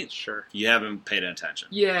some point, sure, you haven't paid attention.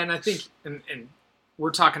 Yeah, and I think and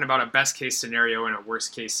we're talking about a best-case scenario and a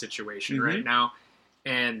worst-case situation right now,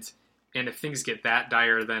 and if things get that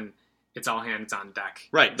dire, then it's all hands on deck.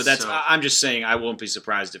 Right, but I'm just saying I won't be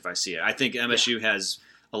surprised if I see it. I think MSU has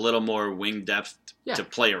a little more wing depth to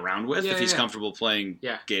play around with if he's comfortable playing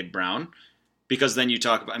Gabe Brown. Because then you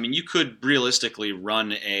talk about, I mean, you could realistically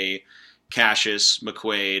run a Cassius,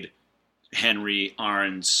 McQuaid, Henry,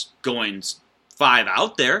 Arns, Goins 5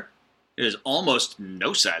 out there. It is almost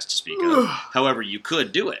no size to speak of. However, you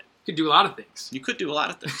could do it. You could do a lot of things.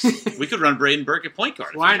 We could run Braden Burke at point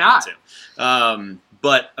guard. Why not?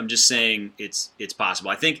 But I'm just saying it's possible.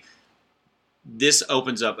 I think this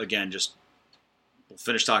opens up, again, we'll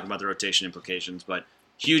finish talking about the rotation implications, but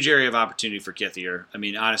huge area of opportunity for Kithier. I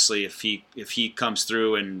mean, honestly, if he comes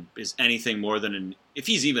through and is anything more than if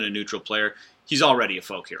he's even a neutral player, he's already a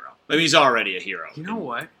folk hero. I mean, he's already a hero. You know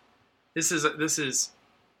what? This is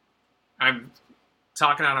I'm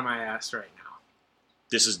talking out of my ass right now.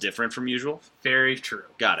 This is different from usual? Very true.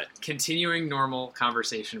 Got it. Continuing normal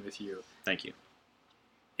conversation with you. Thank you.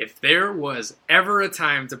 If there was ever a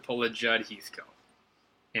time to pull a Judd Heathcote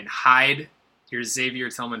and hide your Xavier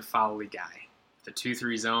Tillman foul-y guy, the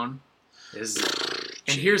 2-3 zone is.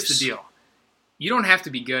 And here's the deal: you don't have to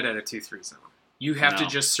be good at a 2-3 zone. You have to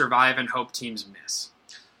just survive and hope teams miss.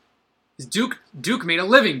 Duke made a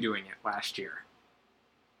living doing it last year.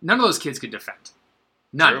 None of those kids could defend.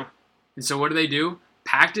 None. True. And so what do?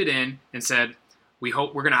 Packed it in and said, "We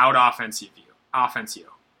hope we're going to out-offense you."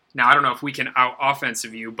 Now I don't know if we can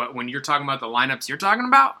out-offensive you, but when you're talking about the lineups you're talking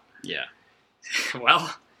about,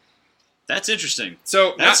 well. That's interesting.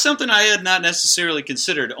 So that's something I had not necessarily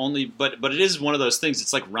considered. But it is one of those things.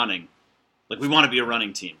 It's like running. Like, we want to be a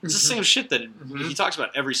running team. It's the same shit that he talks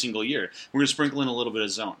about every single year. We're going to sprinkle in a little bit of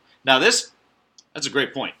zone. Now that's a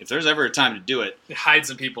great point. If there's ever a time to do it, hide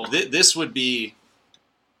some people. This would be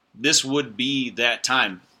that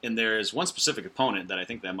time. And there is one specific opponent that I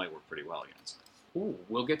think that might work pretty well against. Ooh,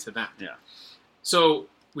 we'll get to that. Yeah. So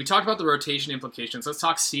we talked about the rotation implications. Let's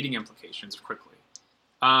talk seeding implications quickly.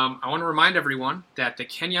 I want to remind everyone that the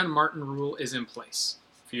Kenyon Martin rule is in place.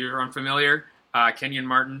 If you're unfamiliar, Kenyon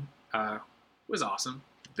Martin was awesome.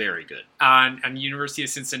 Very good. On University of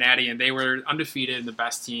Cincinnati, and they were undefeated and the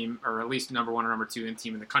best team, or at least number 1 or number 2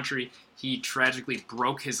 team in the country. He tragically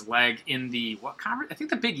broke his leg in the what conference? I think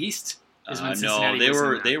the Big East is when Cincinnati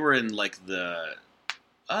they were in like the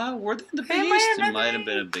were they in the Big East? It might have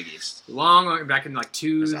been a Big East. Long back in like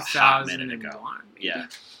 2001. A hot minute ago. Maybe. Yeah.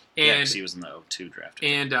 And he was in the 02 draft.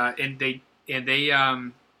 And they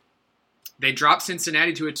dropped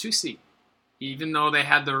Cincinnati to a 2 seed, even though they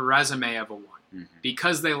had the resume of a 1.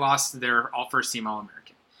 Because they lost their first-team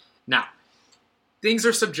All-American. Now, things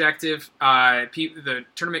are subjective. The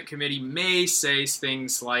tournament committee may say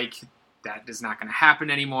things like, that is not going to happen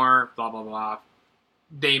anymore, blah, blah, blah.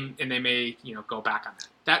 They may go back on that.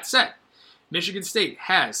 That said, Michigan State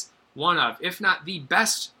has one of, if not the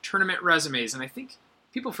best tournament resumes, and I think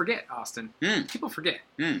people forget, Austin. People forget.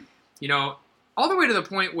 All the way to the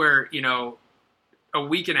point where, a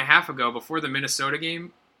week and a half ago, before the Minnesota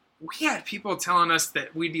game, we had people telling us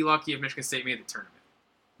that we'd be lucky if Michigan State made the tournament.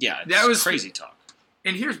 Yeah, that was crazy talk.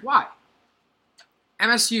 And here's why.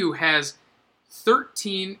 MSU has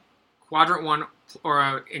 13 Quadrant 1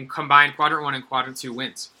 in combined Quadrant 1 and Quadrant 2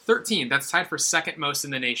 wins. 13. That's tied for second most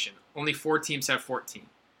in the nation. Only 4 teams have 14.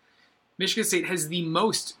 Michigan State has the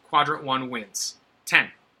most Quadrant 1 wins.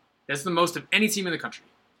 10. That's the most of any team in the country.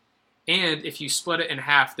 And if you split it in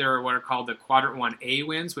half, there are what are called the Quadrant 1A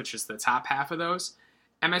wins, which is the top half of those.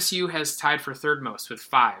 MSU has tied for third most with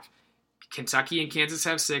 5. Kentucky and Kansas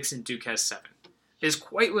have 6, and Duke has 7. It is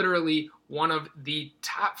quite literally one of the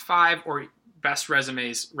top 5 or best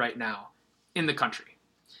resumes right now in the country.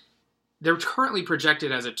 They're currently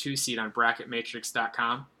projected as a 2 seed on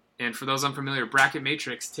bracketmatrix.com. And for those unfamiliar, Bracket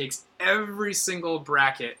Matrix takes every single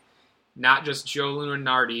bracket, not just Joe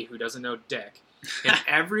Lunardi, who doesn't know dick, and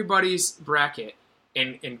everybody's bracket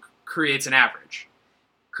and creates an average.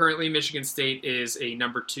 Currently, Michigan State is a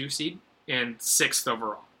number 2 seed and 6th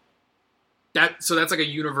overall. So that's like a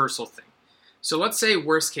universal thing. So let's say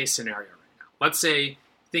worst case scenario right now. Let's say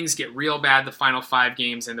things get real bad the final 5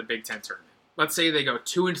 games in the Big Ten tournament. Let's say they go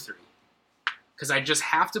 2-3. Because I just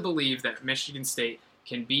have to believe that Michigan State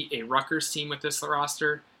can beat a Rutgers team with this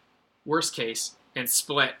roster, worst case, and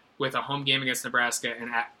split with a home game against Nebraska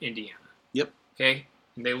and at Indiana. Yep. Okay?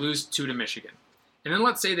 And they lose 2 to Michigan. And then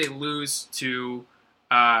let's say they lose to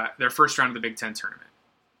their first round of the Big Ten tournament.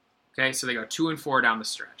 Okay, so they go 2-4 down the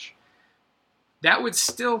stretch. That would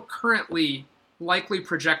still currently likely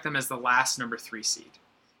project them as the last number 3 seed.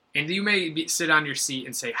 And you may sit on your seat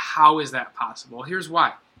and say, how is that possible? Well, here's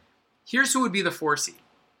why. Here's who would be the 4 seed.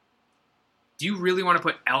 Do you really want to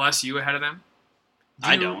put LSU ahead of them?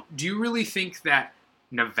 I don't. Do you really think that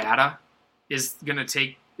Nevada is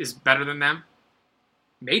better than them?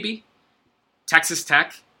 Maybe. Texas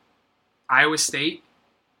Tech, Iowa State.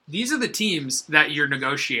 These are the teams that you're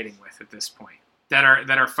negotiating with at this point that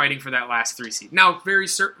are fighting for that last 3 seed. Now, very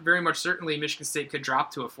much certainly, Michigan State could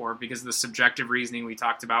drop to a 4 because of the subjective reasoning we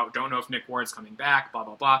talked about. Don't know if Nick Ward's coming back, blah,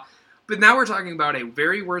 blah, blah. But now we're talking about a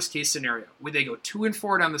very worst case scenario where they go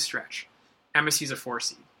 2-4 down the stretch. MSU's a 4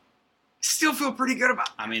 seed. Still feel pretty good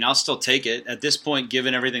about that. I mean, I'll still take it. At this point,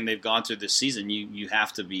 given everything they've gone through this season, you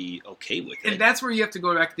have to be okay with it. And that's where you have to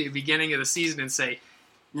go back to the beginning of the season and say,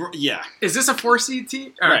 yeah, is this a 4 seed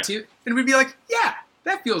team? Right. And we'd be like, yeah,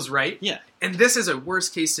 that feels right. Yeah. And this is a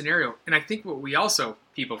worst case scenario. And I think what we also,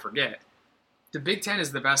 people forget, the Big Ten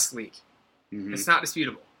is the best league. Mm-hmm. It's not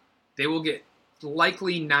disputable. They will get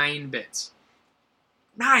likely 9 bids.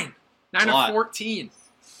 9 of 14.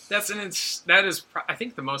 That is, I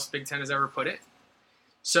think, the most Big Ten has ever put in.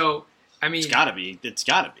 So, I mean, it's got to be.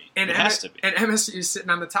 It has to be. And MSU is sitting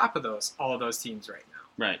on the top of all of those teams right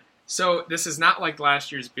now. Right. So this is not like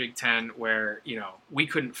last year's Big Ten where we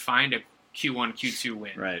couldn't find a Q1, Q2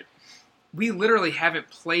 win. Right. We literally haven't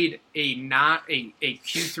played a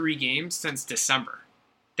Q3 game since December.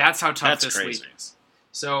 That's how tough this league is.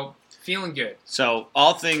 So feeling good. So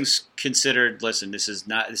all things considered, listen, this is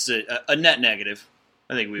a net negative.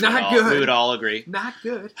 I think we would all agree. Not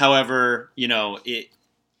good. However, reading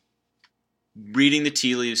the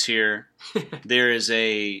tea leaves here, there is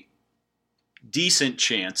a decent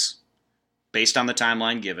chance, based on the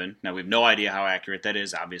timeline given. Now, we have no idea how accurate that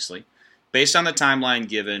is, obviously. Based on the timeline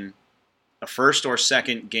given, a first or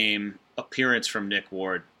second game appearance from Nick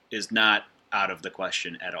Ward is not out of the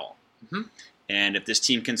question at all. Mm-hmm. And if this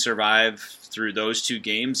team can survive through those 2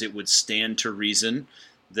 games, it would stand to reason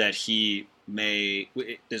that he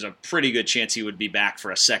there's a pretty good chance he would be back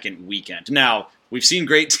for a second weekend. Now, we've seen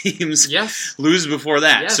great teams lose before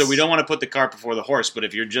that, so we don't want to put the cart before the horse. But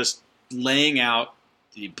if you're just laying out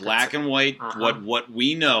the black and white, what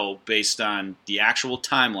we know based on the actual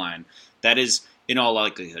timeline, that is in all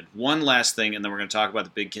likelihood. One last thing, and then we're going to talk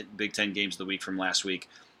about the Big Ten games of the week from last week.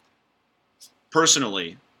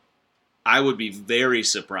 Personally, I would be very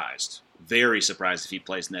surprised if he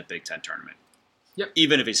plays in that Big Ten tournament. Yep.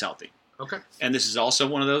 Even if he's healthy. Okay. And this is also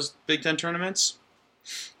one of those Big Ten tournaments.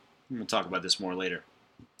 We'll talk about this more later.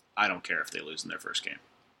 I don't care if they lose in their first game.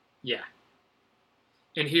 Yeah.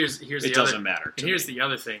 And here's the it doesn't matter. And here's the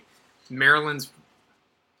other thing.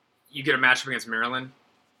 You get a matchup against Maryland.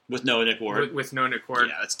 With no Nick Ward. With no Nick Ward.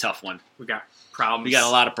 Yeah, that's a tough one. We got problems. We got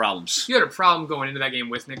a lot of problems. You had a problem going into that game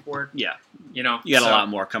with Nick Ward. Yeah. You got a lot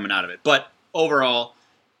more coming out of it. But overall,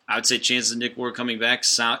 I would say chances of Nick Ward coming back,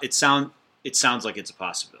 it sounds like it's a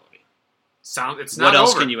possibility. It's not over. What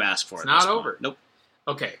else can you ask for? It's not over. Nope.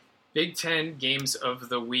 Okay. Big Ten games of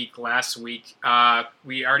the week last week.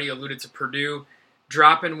 We already alluded to Purdue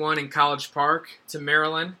dropping one in College Park to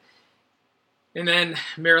Maryland. And then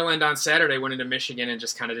Maryland on Saturday went into Michigan and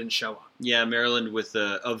just kind of didn't show up. Yeah, Maryland with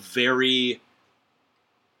a very,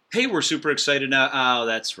 hey, we're super excited now. Oh,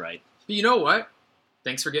 that's right. But you know what?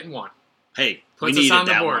 Thanks for getting one. Hey, Puts we needed us on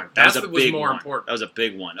the that board. one. That was a big more one. Important. That was a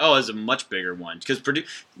big one. Oh, it was a much bigger one. Because Purdue,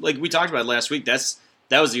 like we talked about last week, that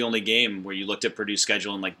was the only game where you looked at Purdue's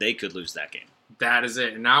schedule and like they could lose that game. That is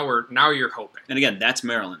it. And now you're hoping. And again, that's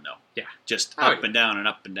Maryland though. Yeah. Just up and down and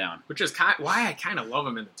up and down. Which is why I kind of love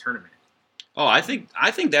them in the tournament. Oh, I think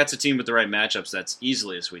that's a team with the right matchups that's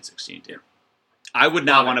easily a Sweet 16 team. I would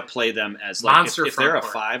not want to play them as like if they're a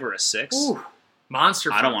 5 or a 6. Ooh,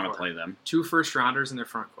 monster. I don't want to play them. 2 first-rounders in their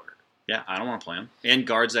front court. Yeah, I don't want to play them. And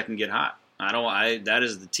guards that can get hot. That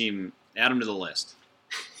is the team. Add them to the list.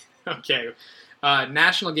 Okay.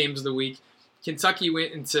 National games of the week. Kentucky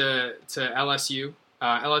went into LSU.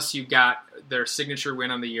 LSU got their signature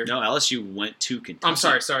win on the year. No, LSU went to Kentucky. I'm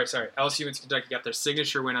sorry. LSU went to Kentucky, got their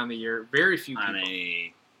signature win on the year. Very few people.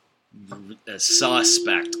 On a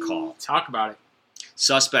suspect call. Talk about it.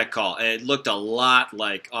 Suspect call. It looked a lot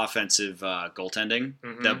like offensive goaltending.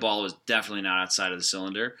 Mm-hmm. That ball was definitely not outside of the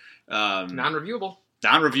cylinder. Non-reviewable.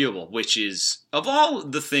 Non-reviewable, which is, of all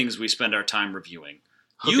the things we spend our time reviewing,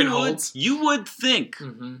 you would think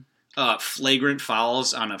flagrant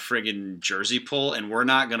fouls on a friggin' jersey pull, and we're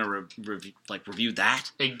not going to review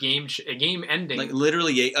that. A game ending. Like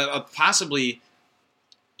literally, possibly.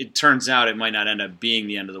 It turns out it might not end up being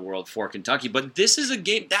the end of the world for Kentucky, but this is a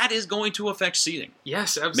game that is going to affect seeding.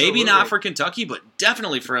 Yes, absolutely. Maybe not for Kentucky, but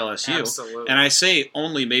definitely for LSU. Absolutely. And I say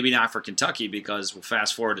only maybe not for Kentucky because we'll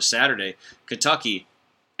fast forward to Saturday. Kentucky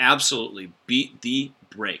absolutely beat the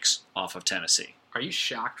brakes off of Tennessee. Are you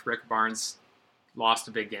shocked Rick Barnes lost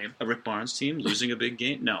a big game? A Rick Barnes team losing a big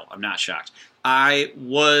game? No, I'm not shocked. I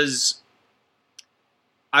was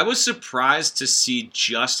surprised to see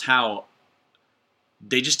just how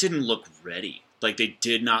they just didn't look ready. Like, they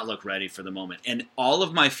did not look ready for the moment. And all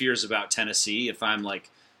of my fears about Tennessee, if I'm like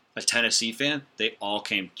a Tennessee fan, they all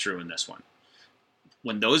came true in this one.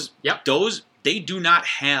 When they do not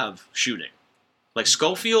have shooting. Like,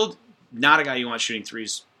 Schofield, not a guy you want shooting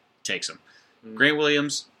threes, takes them. Grant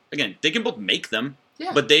Williams, again, they can both make them,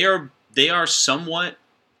 but they are somewhat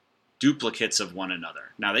duplicates of one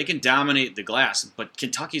another. Now, they can dominate the glass, but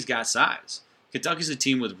Kentucky's got size. Kentucky's a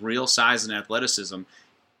team with real size and athleticism,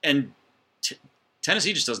 and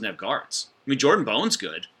Tennessee just doesn't have guards. I mean, Jordan Bone's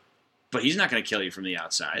good, but he's not going to kill you from the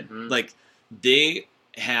outside. Mm-hmm. Like,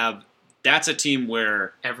 that's a team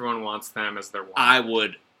where everyone wants them as their one. I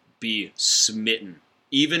would be smitten.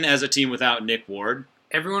 Even as a team without Nick Ward,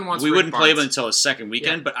 everyone wants. We wouldn't play them until the second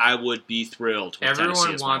weekend, but I would be thrilled. With everyone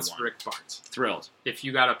Tennessee wants Rick Barnes. Thrilled. If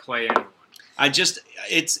you got to play anyone.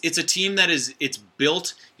 It's a team that it's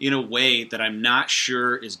built in a way that I'm not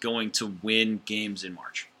sure is going to win games in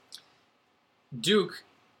March. Duke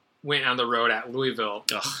went on the road at Louisville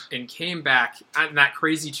and came back on that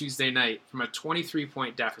crazy Tuesday night from a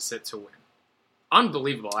 23-point deficit to win.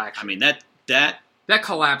 Unbelievable, actually. I mean, that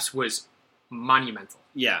collapse was monumental.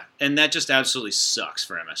 Yeah, and that just absolutely sucks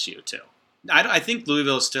for MSU, too. I think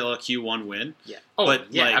Louisville is still a Q1 win. Yeah. But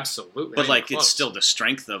absolutely. it's still the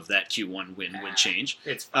strength of that Q1 win would change.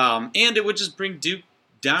 It's and it would just bring Duke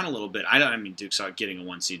down a little bit. I mean, Duke's getting a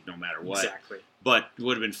 1 seed no matter what. Exactly. But it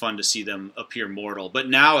would have been fun to see them appear mortal. But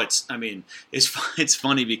now it's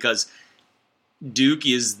funny because Duke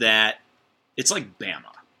is it's like Bama.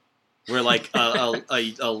 Where like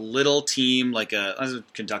a little team like a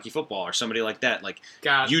Kentucky football or somebody like that, like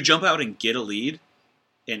you jump out and get a lead.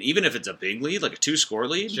 And even if it's a big lead, like a 2-score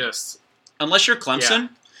lead, Unless you're Clemson,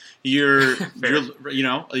 you're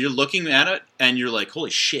looking at it and you're like, holy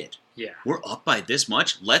shit. Yeah. We're up by this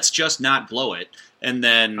much. Let's just not blow it. And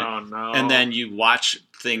then you watch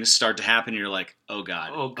things start to happen and you're like, oh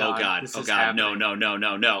God. No.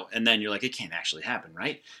 And then you're like, it can't actually happen,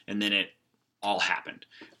 right? And then it all happened.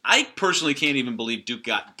 I personally can't even believe Duke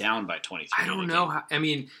got down by 23. I don't know how,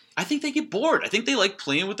 I think they get bored. I think they like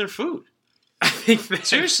playing with their food.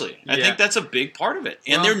 Seriously. I think that's a big part of it.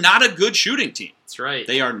 And they're not a good shooting team. That's right.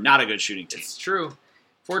 They are not a good shooting team. It's true.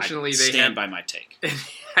 Fortunately, they stand by my take.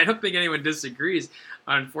 I don't think anyone disagrees.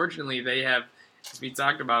 Unfortunately, they have, as we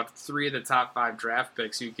talked about, 3 of the top 5 draft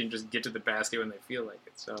picks who can just get to the basket when they feel like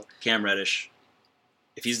it. So Cam Reddish,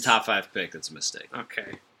 if he's a top 5 pick, that's a mistake.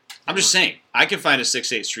 Okay. I'm just saying, I can find a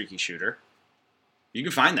 6'8" streaky shooter. You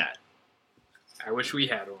can find that. I wish we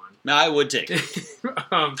had one. No, I would take it.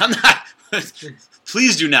 I'm not.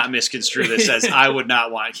 Please do not misconstrue this as I would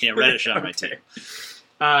not want Cam Reddish on my team.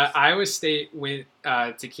 Iowa State went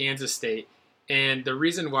to Kansas State, and the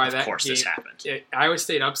reason why this happened. Iowa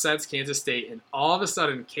State upsets Kansas State, and all of a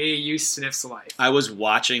sudden KU sniffs life. I was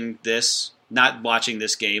watching this, not watching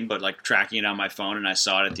this game, but like tracking it on my phone, and I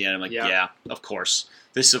saw it at the end. I'm like, yeah, of course.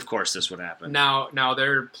 This would happen. Now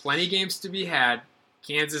there are plenty of games to be had.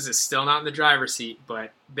 Kansas is still not in the driver's seat,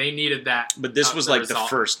 but they needed that. But this was like the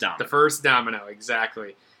first domino. The first domino,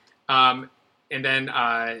 exactly. And then,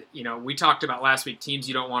 we talked about last week teams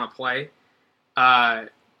you don't want to play. I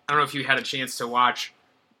don't know if you had a chance to watch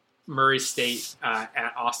Murray State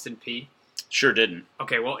at Austin Peay. Sure didn't.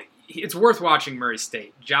 Okay, well, it's worth watching Murray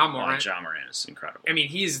State. Ja Morant. Ja Morant is incredible. I mean,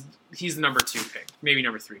 he's the number 2 pick, maybe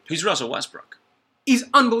number 3 pick. He's Russell Westbrook. He's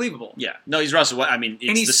unbelievable. Yeah. No, he's Russell. I mean, it's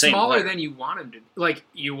and he's the same smaller player. than you want him to. Like,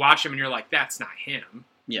 you watch him and you're like, that's not him.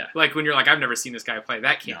 Yeah. Like, when you're like, I've never seen this guy play.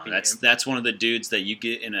 That can't be him. That's one of the dudes that you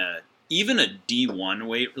get in even a D1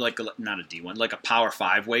 weight, not a D1, like a Power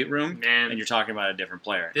 5 weight room, man, and you're talking about a different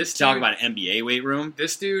player. This talking about an NBA weight room.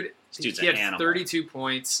 This dude's he had an animal. 32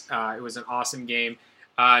 points. It was an awesome game.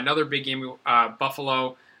 Another big game.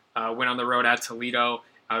 Buffalo went on the road at Toledo.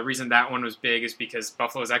 The reason that one was big is because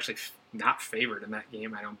Buffalo was actually not favored in that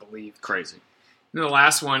game, I don't believe. Crazy. And the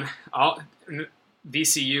last one,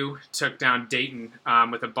 VCU took down Dayton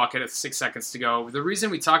with a bucket with 6 seconds to go. The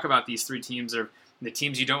reason we talk about these 3 teams are the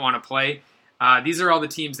teams you don't want to play. These are all the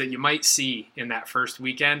teams that you might see in that first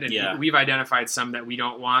weekend, and we've identified some that we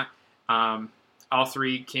don't want. All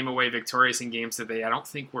 3 came away victorious in games that I don't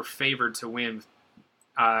think were favored to win,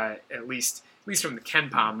 at least from the Ken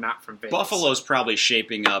Palm, not from Vegas. Buffalo's probably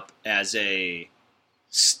shaping up as a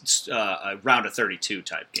round of 32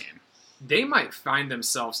 type game. They might find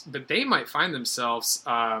themselves if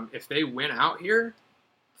they win out here,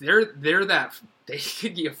 they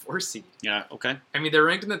could be a 4 seed. Yeah, okay. I mean, they're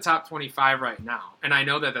ranked in the top 25 right now, and I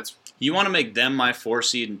know that's. You want to make them my 4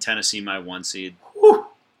 seed and Tennessee my 1 seed? Whew.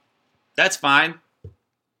 That's fine.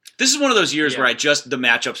 This is one of those years where the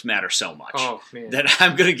matchups matter so much that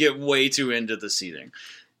I'm going to get way too into the seeding.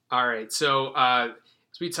 All right, so as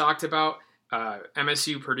we talked about,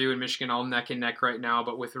 MSU, Purdue, and Michigan all neck and neck right now,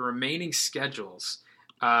 but with the remaining schedules,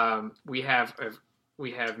 we have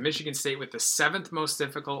Michigan State with the 7th most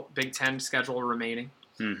difficult Big Ten schedule remaining,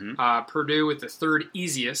 Purdue with the 3rd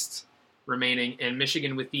easiest remaining, and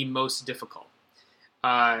Michigan with the most difficult.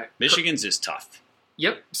 Michigan's is tough.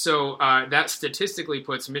 Yep, so that statistically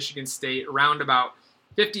puts Michigan State around about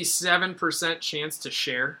 57% chance to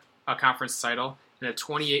share a conference title and a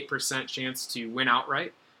 28% chance to win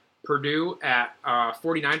outright. Purdue at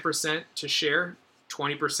 49% to share,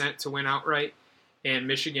 20% to win outright, and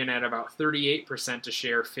Michigan at about 38% to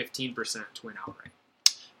share, 15% to win outright.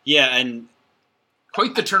 Yeah, and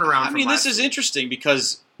quite the turnaround. I mean, this is interesting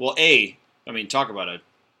because, talk about a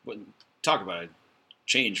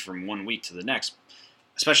change from 1 week to the next,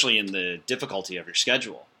 especially in the difficulty of your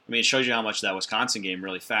schedule. I mean, it shows you how much that Wisconsin game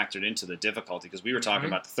really factored into the difficulty because we were talking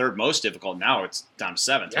about the 3rd most difficult. Now it's down to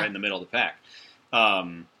 7th, right in the middle of the pack.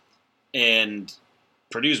 And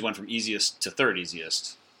Purdue's went from easiest to 3rd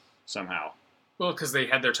easiest somehow. Well, because they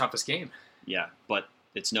had their toughest game. Yeah, but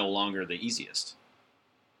it's no longer the easiest.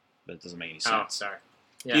 But it doesn't make any sense. Oh, sorry.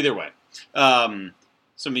 Yeah. Either way. So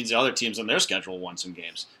it means the other teams on their schedule won some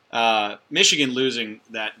games. Michigan losing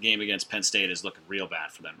that game against Penn State is looking real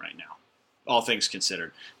bad for them right now, all things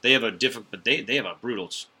considered. They have they have a brutal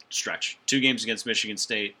stretch. 2 games against Michigan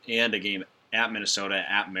State and a game at Minnesota,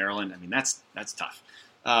 at Maryland. I mean, that's tough.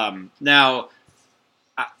 Now,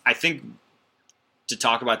 I think to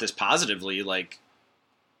talk about this positively, like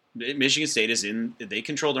Michigan State they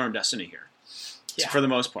control their own destiny here for the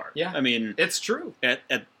most part. Yeah, I mean, it's true.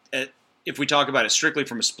 if we talk about it strictly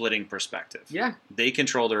from a splitting perspective, they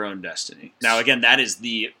control their own destiny. Now, again, that is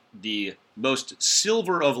the most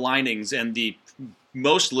silver of linings and the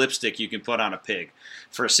most lipstick you can put on a pig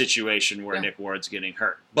for a situation where Nick Ward's getting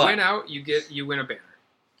hurt. But win out, you win a banner.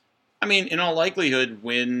 I mean, in all likelihood,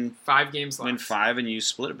 win 5 games left. Win 5 and you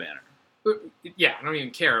split a banner. Yeah, I don't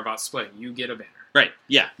even care about splitting. You get a banner. Right.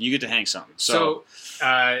 Yeah, you get to hang something. So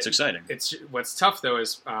it's exciting. It's what's tough though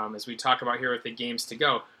is as we talk about here with the games to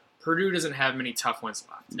go, Purdue doesn't have many tough ones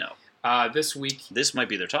left. No. This week, this might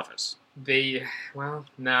be their toughest. They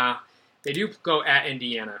do go at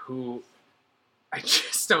Indiana, who I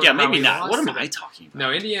just don't. Yeah, know maybe not. What am I talking about?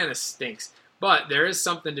 No, Indiana stinks. But there is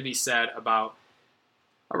something to be said about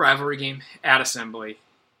a rivalry game at Assembly.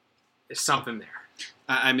 There's something there.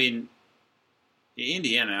 I mean,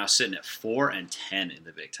 Indiana now sitting at 4-10 in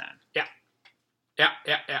the Big Ten. Yeah.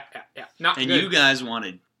 Not and good. You guys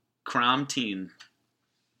wanted Crom Teen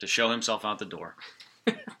to show himself out the door.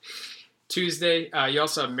 Tuesday, you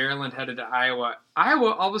also have Maryland headed to Iowa.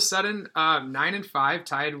 Iowa, all of a sudden, 9-5,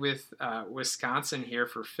 tied with Wisconsin here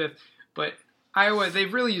for 5th. But Iowa,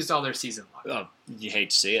 they've really used all their season luck. Oh, you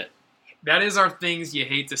hate to see it. That is our things you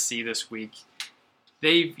hate to see this week.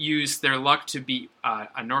 They've used their luck to beat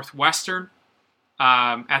a Northwestern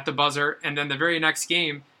at the buzzer, and then the very next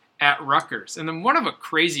game at Rutgers. And then one of the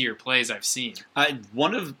crazier plays I've seen.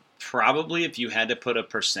 One of probably, if you had to put a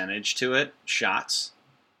percentage to it, shots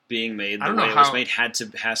being made the way it was made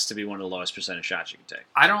has to be one of the lowest percentage shots you can take.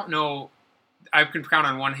 I don't know. I can count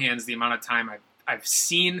on one hand the amount of time I've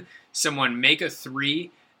seen someone make a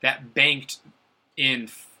 3 that banked in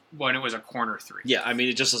when it was a corner 3. Yeah, I mean,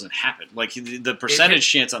 it just doesn't happen. Like, the percentage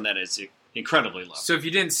chance on that is incredibly low. So if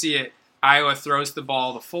you didn't see it, Iowa throws the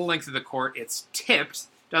ball the full length of the court. It's tipped,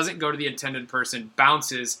 doesn't go to the intended person,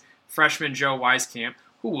 bounces. Freshman Joe Wieskamp,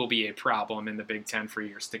 who will be a problem in the Big Ten for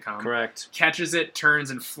years to come. Correct. Catches it,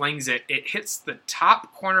 turns, and flings it. It hits the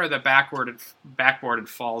top corner of the backboard and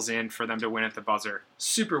falls in for them to win at the buzzer.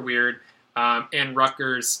 Super weird. And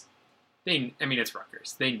Rutgers, it's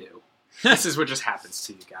Rutgers. They knew. This is what just happens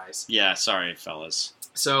to you guys. Yeah, sorry, fellas.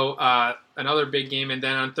 So another big game. And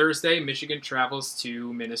then on Thursday, Michigan travels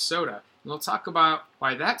to Minnesota. And we'll talk about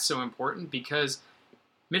why that's so important, because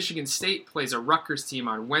Michigan State plays a Rutgers team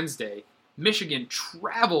on Wednesday. Michigan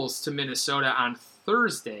travels to Minnesota on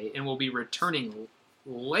Thursday and will be returning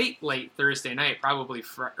late Thursday night, probably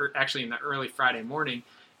actually in the early Friday morning.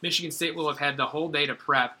 Michigan State will have had the whole day to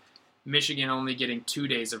prep. Michigan only getting 2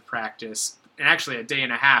 days of practice, and actually a day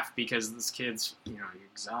and a half because this kid's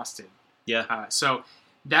exhausted. Yeah. So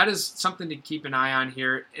that is something to keep an eye on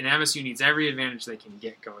here, and MSU needs every advantage they can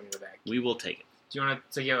get going into that game. We will take it. Do you want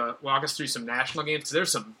to walk us through some national games? Because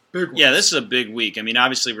there's some big ones. Yeah, this is a big week. I mean,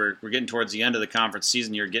 obviously, we're getting towards the end of the conference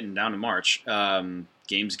season. You're getting down to March.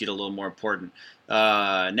 Games get a little more important.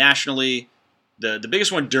 Nationally, the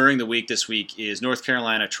biggest one during the week this week is North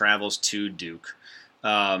Carolina travels to Duke.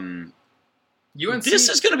 UNC, this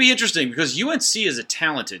is going to be interesting because UNC is a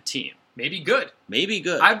talented team. Maybe good.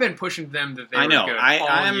 I've been pushing them that they were good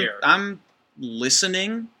all year. I'm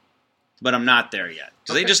listening, but I'm not there yet.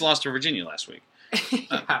 Because they just lost to Virginia last week.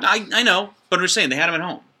 I know, but I'm just saying they had them at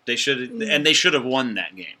home. They should have won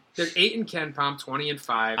that game. They're 8 in Ken Palm,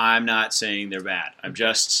 20-5. I'm not saying they're bad. I'm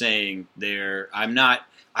just saying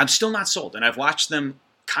I'm still not sold, and I've watched them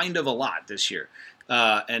kind of a lot this year.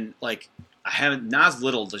 And like I haven't. Nas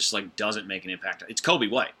Little just doesn't make an impact. It's Kobe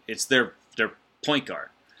White. It's their point guard.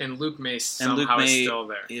 And Luke May somehow is still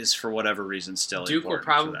there. Is for whatever reason still. Duke will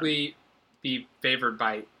probably be favored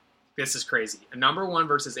by. This is crazy. A number 1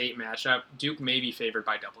 versus 8 matchup. Duke may be favored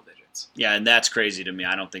by double digits. Yeah, and that's crazy to me.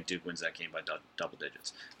 I don't think Duke wins that game by double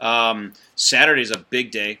digits. Saturday's a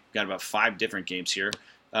big day. Got about 5 different games here.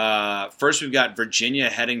 First, we've got Virginia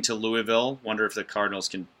heading to Louisville. Wonder if the Cardinals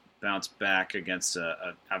can bounce back against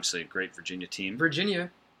obviously a great Virginia team. Virginia,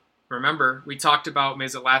 remember, we talked about,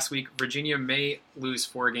 was it last week, Virginia may lose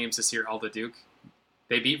 4 games this year, all to Duke.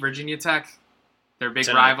 They beat Virginia Tech, their big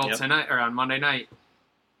rival tonight or on Monday night.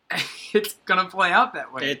 It's going to play out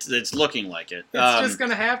that way. It's looking like it. It's just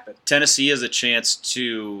going to happen. Tennessee has a chance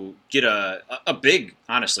to get a big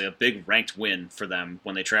ranked win for them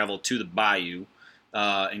when they travel to the Bayou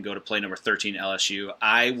and go to play number 13 LSU.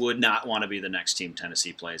 I would not want to be the next team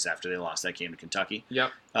Tennessee plays after they lost that game to Kentucky.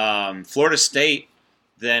 Yep. Florida State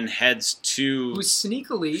then heads to... Who's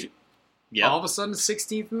sneakily... Yep. All of a sudden,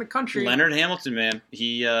 16th in the country. Leonard Hamilton, man,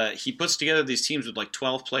 he puts together these teams with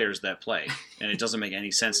 12 players that play, and it doesn't make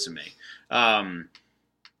any sense to me. And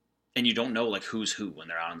you don't know who's who when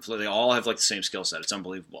they're out on the floor. They all have the same skill set. It's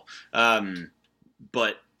unbelievable.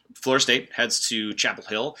 But Florida State heads to Chapel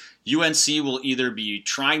Hill. UNC will either be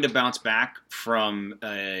trying to bounce back from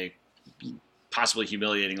a possibly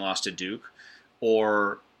humiliating loss to Duke,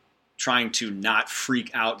 or trying to not freak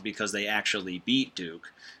out because they actually beat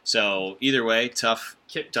Duke. So either way, tough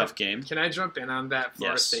game. Can I jump in on that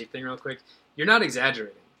Florida Yes. State thing real quick? You're not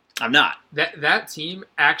exaggerating. I'm not. That team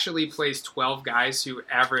actually plays 12 guys who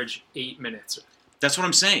average 8 minutes. That's what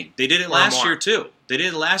I'm saying. They did it last year too.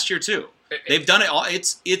 They've done it all.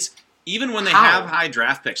 It's even when they have high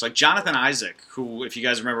draft picks, like Jonathan Isaac, who, if you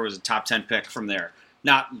guys remember, was a top 10 pick from there,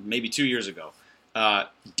 not maybe 2 years ago,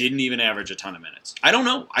 didn't even average a ton of minutes. I don't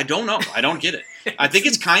know. I don't get it. I think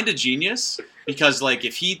it's kind of genius because, like,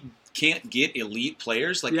 if he can't get elite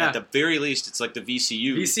players, like at the very least, it's like the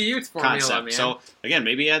VCU formula, concept. man. So again,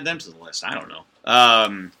 maybe add them to the list. I don't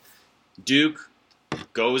know. Duke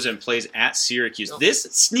goes and plays at Syracuse. This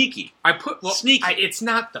is sneaky. Sneaky. It's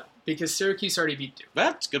not though, because Syracuse already beat Duke.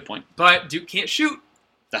 That's a good point. But Duke can't shoot.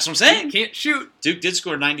 That's what I'm saying. Duke can't shoot. Duke did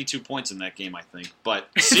score 92 points in that game, I think. But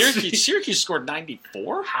Syracuse scored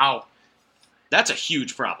 94? How? That's a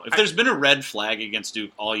huge problem. If there's been a red flag against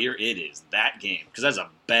Duke all year, it is that game. Because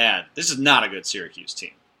this is not a good Syracuse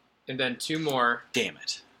team. And then 2 more. Damn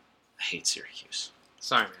it. I hate Syracuse.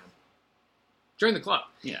 Sorry, man. Join the club.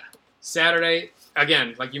 Yeah. Saturday,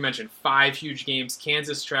 again, like you mentioned, 5 huge games.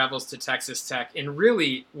 Kansas travels to Texas Tech. And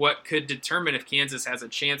really what could determine if Kansas has a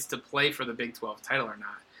chance to play for the Big 12 title or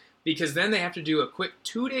not. Because then they have to do a quick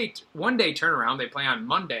 1-day turnaround. They play on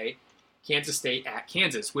Monday, Kansas State at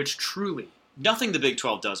Kansas, which truly... Nothing the Big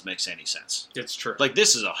 12 does makes any sense. It's true. Like,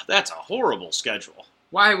 that's a horrible schedule.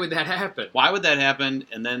 Why would that happen?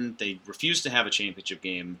 And then they refuse to have a championship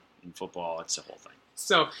game in football. It's the whole thing.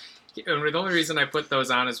 So, and the only reason I put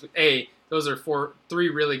those on is, A, those are 3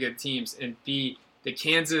 really good teams, and B, the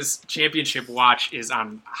Kansas championship watch is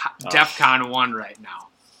on DEFCON 1 right now.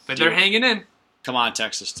 But they're hanging in. Come on,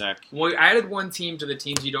 Texas Tech. Well, I added one team to the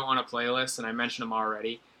teams you don't want to playlist, and I mentioned them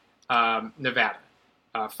already. Nevada.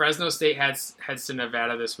 Fresno State heads to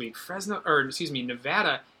Nevada this week.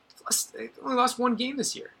 Nevada only lost 1 game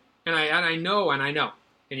this year. And I know. And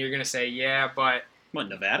you're going to say, yeah, but... What,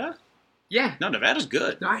 Nevada? Yeah. No, Nevada's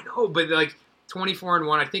good. No, I know, but like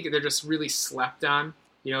 24-1, I think they're just really slept on,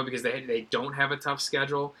 because they don't have a tough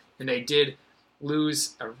schedule, and they did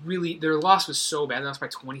lose their loss was so bad. They lost by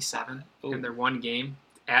 27 in their 1 game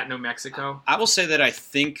at New Mexico. I will say that I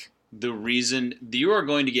think the reason you are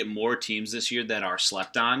going to get more teams this year that are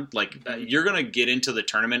slept on, like you're going to get into the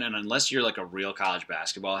tournament, and unless you're like a real college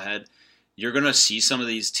basketball head, you're going to see some of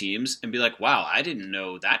these teams and be like, wow, I didn't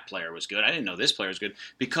know that player was good. I didn't know this player was good,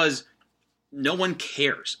 because no one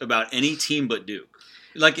cares about any team but Duke.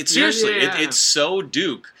 Like, it's seriously, it's so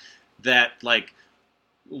Duke that, like,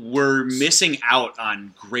 we're missing out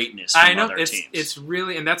on greatness from other teams. It's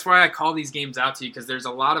really, and that's why I call these games out to you, because there's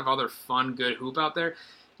a lot of other fun, good hoop out there.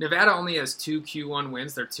 Nevada only has 2 Q1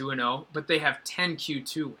 wins. They're 2-0, but they have 10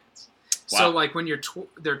 Q2 wins. Wow. So, like, when they're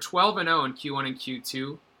 12-0 in Q1 and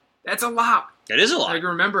Q2, that's a lot. That is a lot. Like,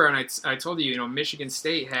 remember, and I told you, Michigan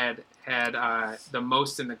State had the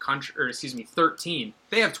most in the country, or 13.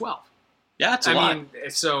 They have 12. Yeah, that's a lot.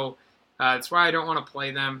 So that's why I don't want to play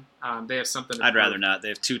them. They have something to I'd rather not. They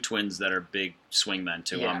have 2 twins that are big swingmen,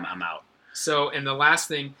 too. Yeah. I'm out. So, and the last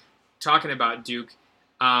thing, talking about Duke,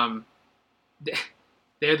 they're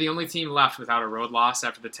the only team left without a road loss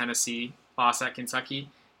after the Tennessee loss at Kentucky.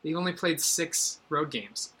 They only played 6 road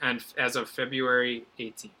games, and as of February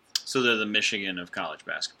 18th. So they're the Michigan of college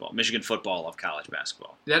basketball. Michigan football of college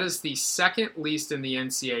basketball. That is the second least in the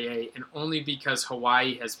NCAA, and only because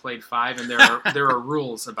Hawaii has played 5, and there are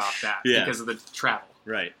rules about that because of the travel.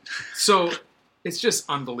 Right. So it's just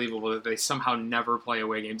unbelievable that they somehow never play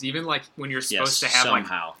away games. Even like when you're supposed to have like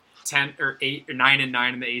 10 or 8 or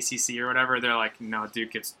 9-9 in the ACC or whatever, they're like, no,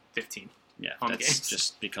 Duke gets 15. Yeah, that's games.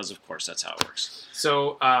 Just because, of course, that's how it works.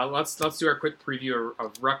 So let's do our quick preview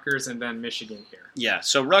of Rutgers and then Michigan here. Yeah,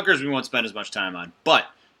 so Rutgers we won't spend as much time on. But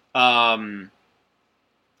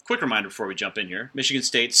quick reminder before we jump in here. Michigan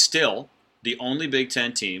State still the only Big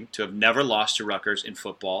Ten team to have never lost to Rutgers in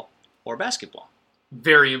football or basketball.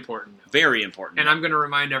 Very important. Very important. And I'm going to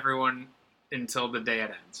remind everyone until the day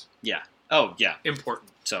it ends. Yeah. Oh, yeah. Important.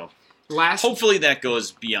 So hopefully that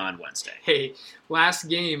goes beyond Wednesday. Hey, last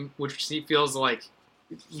game, which feels like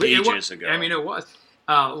ages ago. I mean, it was.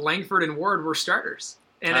 Langford and Ward were starters,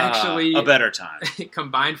 and actually a better time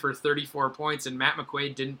combined for 34 points. And Matt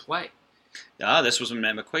McQuaid didn't play. This was when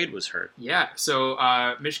Matt McQuaid was hurt. Yeah,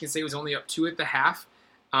 so Michigan State was only up 2 at the half,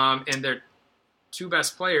 and their 2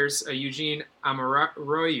 best players, Eugene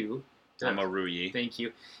Amoroyu Amaruyi. Thank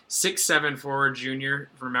you. 6'7" forward junior.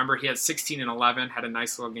 Remember, he had 16 and 11, had a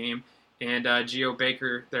nice little game. And Geo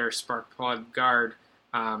Baker, their spark plug guard,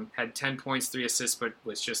 had 10 points, 3 assists, but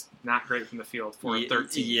was just not great from the field for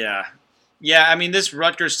 13. Yeah. Yeah, I mean, this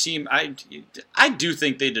Rutgers team, I do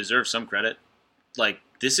think they deserve some credit. Like,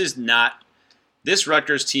 this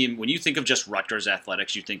Rutgers team, when you think of just Rutgers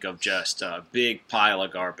athletics, you think of just a big pile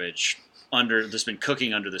of garbage that's been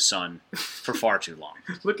cooking under the sun for far too long.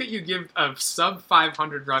 Look at you give a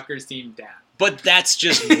sub-500 Rutgers team dap. But that's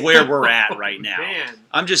just where we're at right now. Man.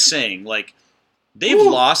 I'm just saying, like, they've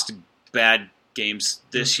lost bad games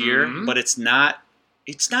this year, but it's not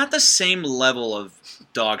the same level of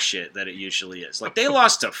dog shit that it usually is. Like, they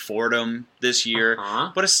lost to Fordham this year,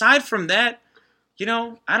 but aside from that, you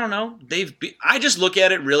know, I don't know. I just look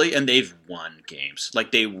at it really, and they've won games.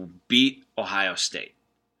 Like, they beat Ohio State.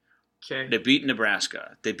 Okay. They beat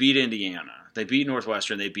Nebraska. They beat Indiana. They beat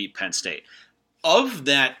Northwestern. They beat Penn State. Of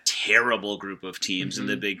that terrible group of teams in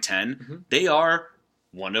the Big Ten, they are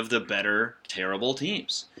one of the better terrible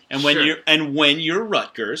teams. And when you're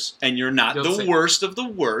Rutgers and you're not the worst of the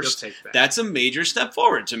worst, that's a major step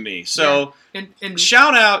forward to me. So and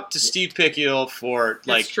shout out to Steve Pickiel for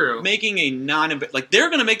making a they're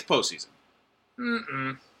going to make the postseason.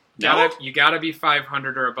 You gotta be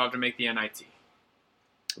 500 or above to make the NIT.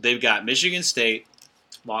 They've got Michigan State,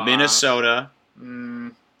 Minnesota,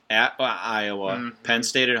 at Iowa, Penn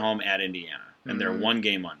State at home, at Indiana. And they're one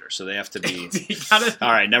game under, so they have to be...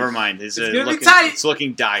 All right, never mind. It's going to be tight. It's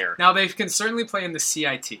looking dire. Now, they can certainly play in the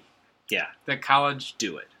CIT. Yeah. The college...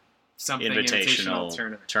 Do it. Something invitational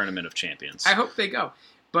tournament of champions. I hope they go.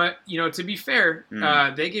 But, you know, to be fair,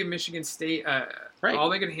 they gave Michigan State all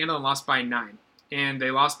they could handle and lost by 9. And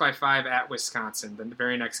they lost by 5 at Wisconsin the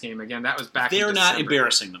very next game. Again, that was back in December. They're not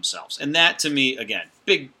embarrassing themselves. And that, to me, again,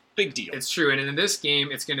 big deal. It's true. And in this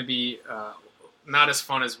game, it's going to be not as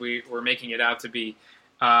fun as we're making it out to be.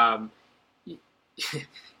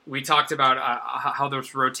 We talked about how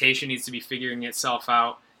this rotation needs to be figuring itself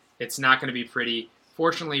out. It's not going to be pretty.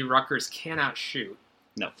 Fortunately, Rutgers cannot shoot.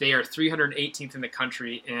 No. They are 318th in the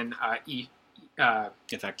country in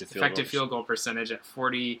effective field goal percentage at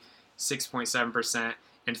 46.7%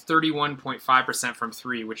 and 31.5% from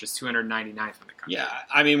 3, which is 299th in the country. Yeah,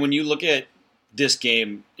 I mean, when you look at this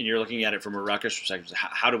game and you're looking at it from a Rutgers perspective,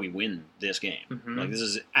 how do we win this game? Like, this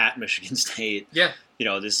is at Michigan State. Yeah. You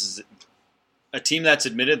know, this is a team that's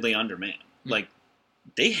admittedly undermanned. Like,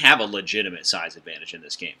 they have a legitimate size advantage in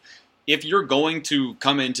this game. If you're going to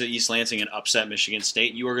come into East Lansing and upset Michigan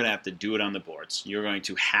State, you are going to have to do it on the boards. You're going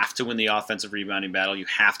to have to win the offensive rebounding battle. You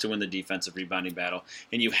have to win the defensive rebounding battle.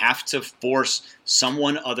 And you have to force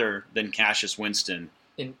someone other than Cassius Winston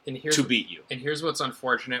to beat you. And here's what's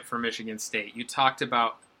unfortunate for Michigan State. You talked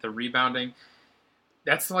about the rebounding.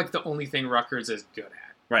 That's like the only thing Rutgers is good at.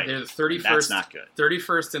 Right. They're the 31st, that's not good.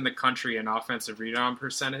 31st in the country in offensive rebound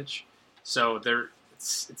percentage. So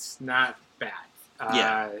it's not bad.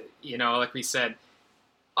 You know, like we said,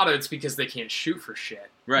 a lot of it's because they can't shoot for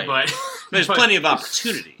shit. Right. But there's plenty of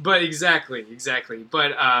opportunity. But exactly.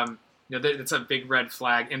 But you know, that's a big red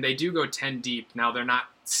flag. And they do go 10 deep. Now, they're not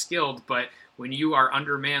skilled, but when you are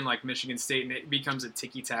undermanned like Michigan State and it becomes a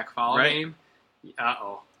ticky-tack foul game,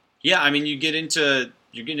 Yeah, I mean, you're getting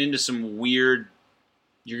into some weird.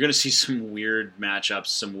 You're going to see some weird matchups,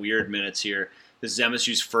 some weird minutes here. This is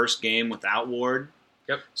MSU's first game without Ward.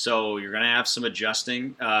 Yep. So you're going to have some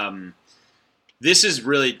adjusting. This is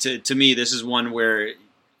really, to me, this is one where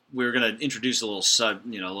we're going to introduce a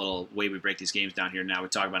little way we break these games down here. Now we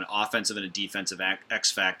talk about an offensive and a defensive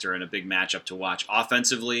X factor and a big matchup to watch.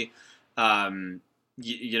 Offensively,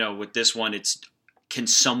 you know, with this one,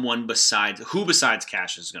 who besides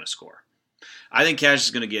Cash is going to score? I think Cash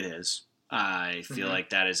is going to get his. I feel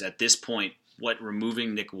like that is, at this point, what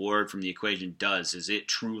removing Nick Ward from the equation does is it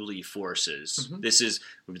truly forces. This is,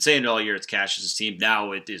 we've been saying it all year, it's Cassius' team.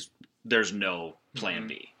 Now it is, there's no plan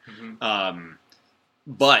B.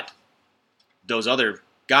 But those other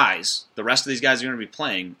guys, the rest of these guys are going to be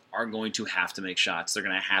playing, are going to have to make shots. They're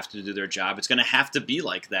going to have to do their job. It's going to have to be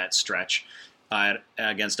like that stretch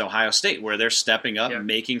against Ohio State where they're stepping up,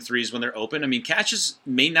 making threes when they're open. I mean, Cassius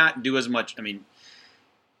may not do as much. I mean,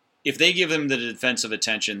 if they give him the defensive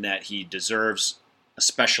attention that he deserves,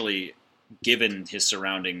 especially given his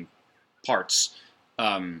surrounding parts,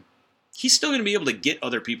 he's still going to be able to get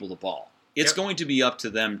other people the ball. It's going to be up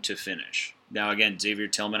to them to finish. Now, again, Xavier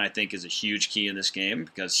Tillman, I think, is a huge key in this game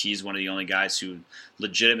because he's one of the only guys who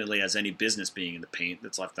legitimately has any business being in the paint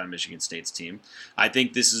that's left on Michigan State's team. I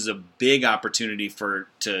think this is a big opportunity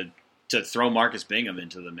to throw Marcus Bingham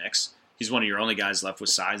into the mix. He's one of your only guys left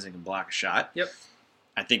with size and can block a shot. Yep.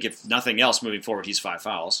 I think if nothing else, moving forward, he's 5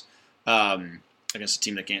 fouls against a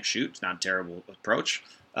team that can't shoot. It's not a terrible approach.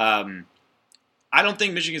 I don't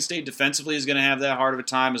think Michigan State defensively is going to have that hard of a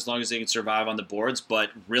time as long as they can survive on the boards,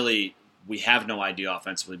 but really we have no idea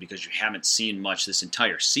offensively because you haven't seen much this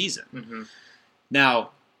entire season. Mm-hmm. Now,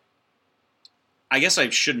 I guess I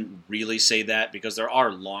shouldn't really say that because there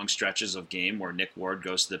are long stretches of game where Nick Ward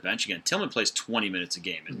goes to the bench. Again, Tillman plays 20 minutes a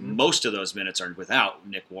game, and mm-hmm. most of those minutes are without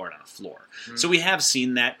Nick Ward on the floor. Mm-hmm. So we have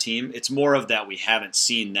seen that team. It's more of that we haven't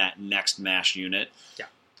seen that next MASH unit. Yeah.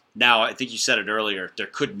 Now, I think you said it earlier, there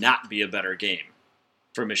could not be a better game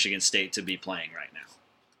for Michigan State to be playing right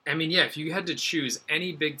now. I mean, yeah, if you had to choose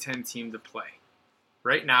any Big Ten team to play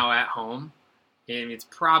right now at home, and it's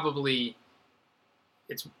probably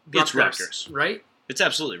it's Rutgers, right? It's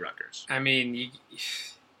absolutely Rutgers. I mean,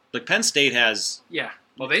 like Penn State has. Yeah,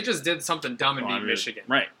 well, they just did something dumb and beat Michigan,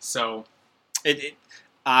 right? So,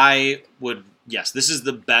 I would this is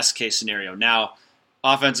the best case scenario. Now,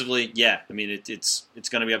 offensively, yeah, I mean it's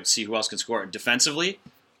going to be up to see who else can score. Defensively,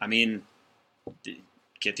 I mean,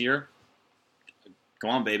 Kithier, come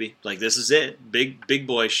on, baby! Like this is it. Big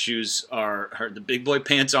boy shoes the big boy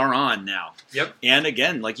pants are on now. Yep. And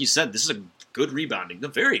again, like you said, this is a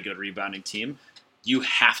very good rebounding team. You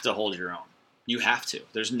have to hold your own. You have to.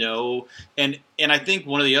 There's no and I think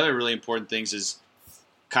one of the other really important things is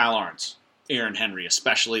Kyle Arns, Aaron Henry,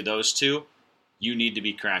 especially those two. You need to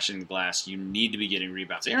be crashing the glass. You need to be getting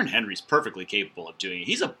rebounds. Aaron Henry's perfectly capable of doing it.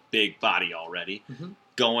 He's a big body already. Mm-hmm.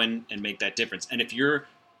 Go in and make that difference. And if you're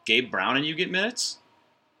Gabe Brown and you get minutes,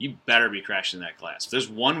 you better be crashing that glass. If there's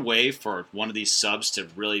one way for one of these subs to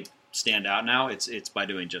really stand out now, it's by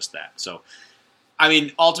doing just that. So, I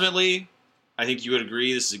mean, ultimately, I think you would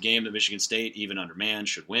agree this is a game that Michigan State, even under man,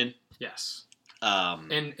 should win. Yes.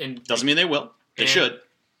 And doesn't mean they will. They should.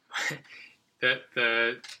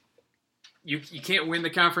 You can't win the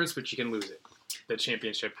conference, but you can lose it. The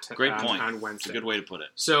championship Great point. On Wednesday. It's a good way to put it.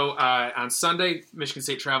 So on Sunday, Michigan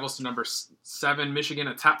State travels to number 7 Michigan,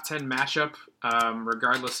 a top 10 matchup,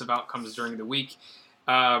 regardless of outcomes during the week.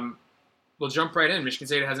 We'll jump right in. Michigan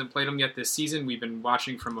State hasn't played them yet this season. We've been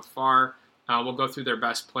watching from afar. We'll go through their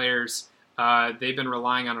best players. They've been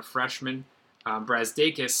relying on a freshman,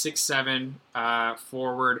 Brazdakis, 6'7",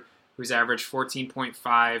 forward, who's averaged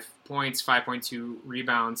 14.5 points, 5.2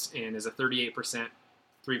 rebounds, and is a 38%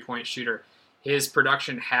 three-point shooter. His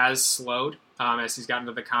production has slowed as he's gotten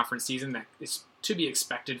to the conference season. That is to be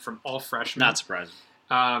expected from all freshmen. Not surprising.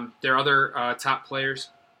 Their other top players,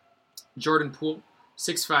 Jordan Poole,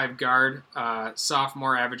 6'5" guard,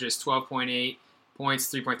 sophomore, averages 12.8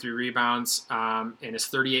 points, 3.3 rebounds, and is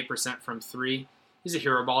 38% from 3. He's a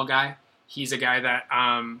hero ball guy. He's a guy that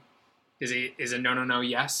is a no,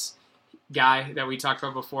 yes guy that we talked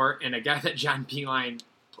about before, and a guy that John Beilein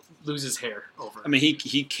loses hair over. I mean,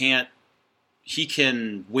 he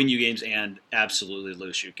can win you games and absolutely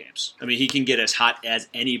lose you games. I mean, he can get as hot as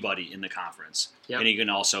anybody in the conference, and he can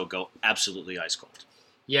also go absolutely ice cold.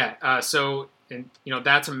 Yeah. So, and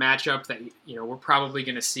that's a matchup that we're probably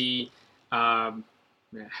going to see. Probably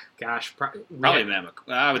Matt.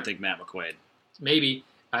 I would think Matt McQuaid. Maybe.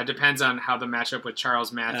 Depends on how the matchup with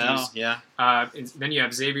Charles Matthews. Oh, yeah. Then you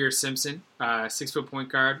have Xavier Simpson, 6-foot point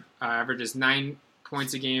guard, averages 9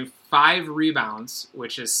 points a game, 5 rebounds,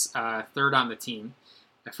 which is third on the team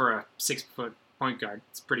for a 6-foot point guard.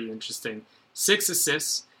 It's pretty interesting. 6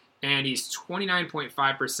 assists, and he's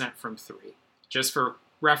 29.5% from 3. Just for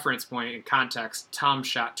reference point and context, Tom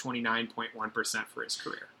shot 29.1% for his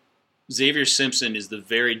career. Xavier Simpson is the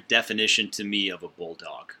very definition to me of a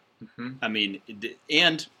bulldog. Mm-hmm. I mean,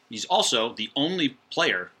 and he's also the only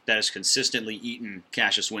player that has consistently eaten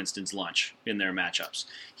Cassius Winston's lunch in their matchups.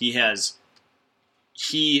 He is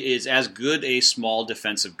as good a small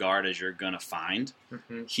defensive guard as you're going to find.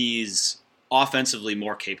 Mm-hmm. He's offensively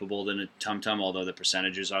more capable than a Tum-Tum, although the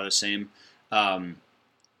percentages are the same.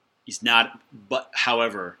 He's not, but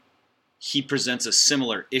however, he presents a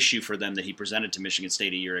similar issue for them that he presented to Michigan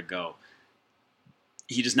State a year ago.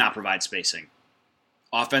 He does not provide spacing.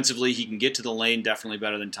 Offensively, he can get to the lane definitely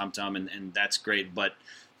better than Tum-Tum, and that's great. But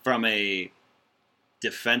from a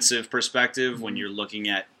defensive perspective, when you're looking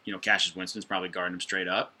at, Cassius Winston's probably guarding him straight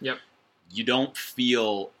up. Yep. You don't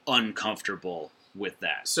feel uncomfortable with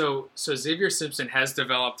that. So Xavier Simpson has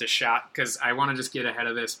developed a shot, because I want to just get ahead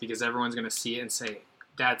of this because everyone's going to see it and say,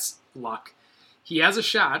 that's luck. He has a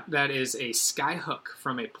shot that is a sky hook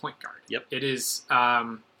from a point guard. Yep. It is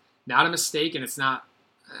not a mistake, and it's not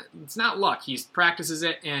luck. He practices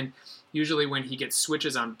it, and usually when he gets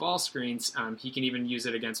switches on ball screens, he can even use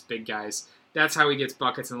it against big guys. That's how he gets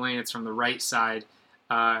buckets in the lane. It's from the right side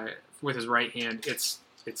with his right hand. It's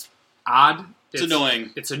odd. It's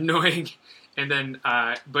annoying. It's annoying. And then,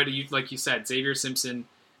 but like you said, Xavier Simpson,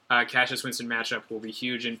 Cassius Winston matchup will be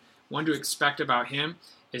huge. And one to expect about him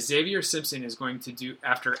is Xavier Simpson is going to do,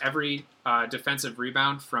 after every defensive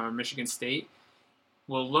rebound from Michigan State,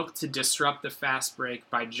 will look to disrupt the fast break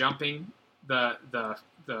by jumping the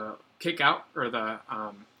kick out or the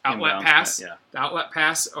outlet pass. The outlet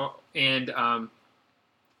pass, and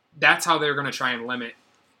that's how they're going to try and limit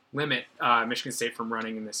Michigan State from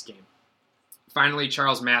running in this game. Finally,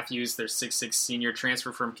 Charles Matthews, their 6'6" senior,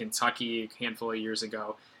 transfer from Kentucky a handful of years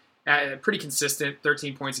ago. Pretty consistent,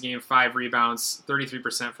 13 points a game, 5 rebounds,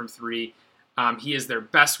 33% from 3. He is their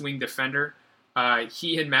best wing defender.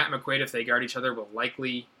 He and Matt McQuaid, if they guard each other, will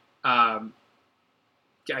likely,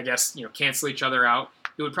 cancel each other out.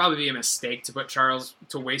 It would probably be a mistake to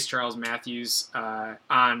waste Charles Matthews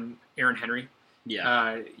on Aaron Henry.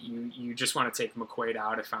 Yeah. You just want to take McQuaid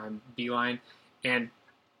out if I'm Beeline, and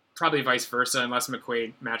probably vice versa unless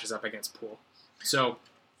McQuaid matches up against Poole. So,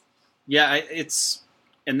 yeah,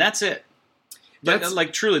 and that's it.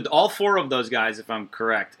 Like truly, all 4 of those guys, if I'm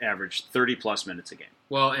correct, average 30-plus minutes a game.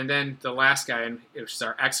 Well, and then the last guy, which is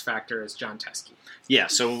our X factor, is John Teske. Yeah,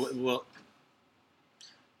 so,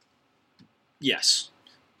 yes.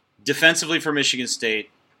 Defensively for Michigan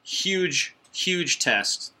State, huge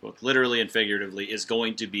test, both literally and figuratively, is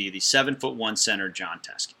going to be the 7'1" center, John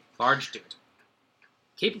Teske. Large dude.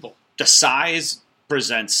 Capable. The size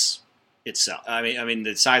presents itself. I mean,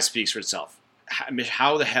 the size speaks for itself.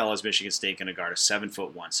 How the hell is Michigan State going to guard a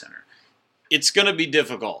 7'1" center? It's going to be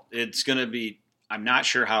difficult. It's going to be. I'm not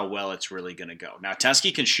sure how well it's really going to go. Now,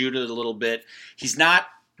 Teske can shoot it a little bit. He's not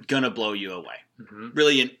going to blow you away. Mm-hmm.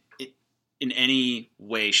 Really, in any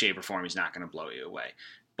way, shape, or form, he's not going to blow you away.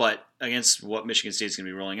 But against what Michigan State's going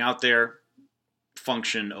to be rolling out there,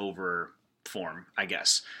 function over form, I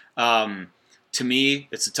guess. To me,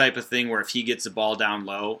 it's the type of thing where if he gets the ball down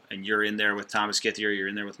low and you're in there with Thomas Kithier, you're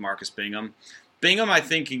in there with Marcus Bingham. Bingham, I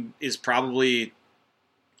think, is probably,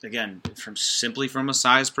 again, from a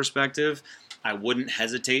size perspective, I wouldn't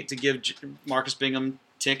hesitate to give Marcus Bingham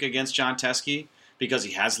tick against John Teske because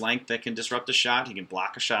he has length that can disrupt a shot. He can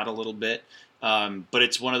block a shot a little bit. But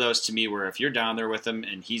it's one of those, to me, where if you're down there with him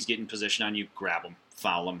and he's getting position on you, grab him,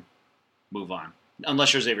 foul him, move on.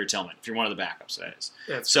 Unless you're Xavier Tillman, if you're one of the backups, that is.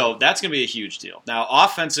 So that's going to be a huge deal. Now,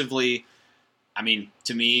 offensively, I mean,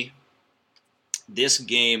 to me, this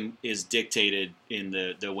game is dictated in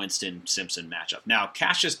the Winston-Simpson matchup. Now,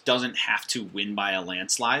 Cassius doesn't have to win by a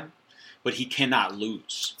landslide, but he cannot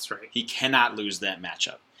lose. That's right. He cannot lose that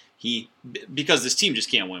matchup. Because this team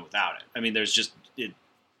just can't win without it. I mean,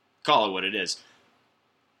 call it what it is.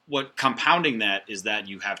 What compounding that is that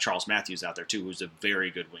you have Charles Matthews out there, too, who's a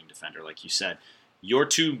very good wing defender, like you said. Your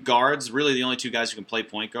 2 guards, really the only 2 guys who can play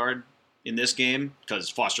point guard in this game,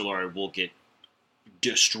 because Foster Lorer will get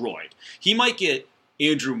destroyed. He might get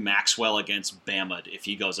Andrew Maxwell against Bama if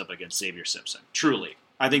he goes up against Xavier Simpson. Truly.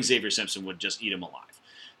 I think Xavier Simpson would just eat him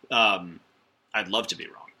alive. I'd love to be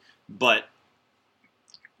wrong. But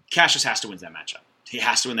Cassius has to win that matchup. He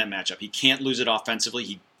has to win that matchup. He can't lose it offensively.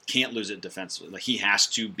 He can't lose it defensively. Like he has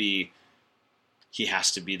to be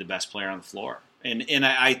the best player on the floor. And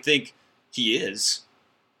I think he is.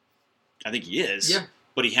 I think he is. Yeah.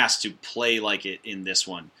 But he has to play like it in this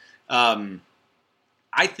one.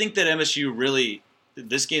 I think that MSU really,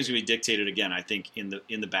 this game's going to be dictated again, I think, in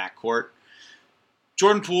the backcourt.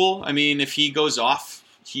 Jordan Poole, I mean, if he goes off,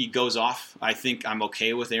 he goes off. I think I'm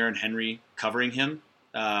okay with Aaron Henry covering him.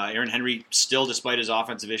 Aaron Henry, still, despite his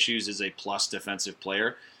offensive issues, is a plus defensive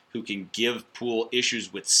player who can give Poole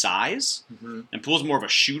issues with size. Mm-hmm. And Poole's more of a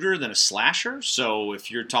shooter than a slasher. So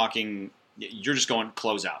if you're talking, you're just going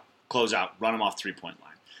close out, run him off 3-point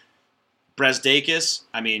line. Bresdakis,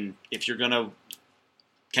 I mean, if you're going to,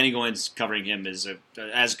 Kenny Goins covering him is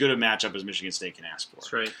as good a matchup as Michigan State can ask for.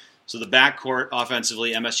 That's right. So the backcourt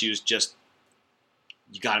offensively, MSU's just,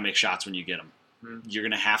 you got to make shots when you get them. Mm-hmm. You're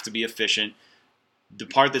going to have to be efficient. The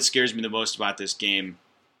part that scares me the most about this game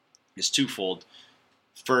is twofold.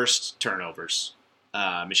 First, turnovers.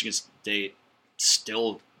 Michigan State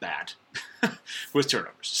still bad with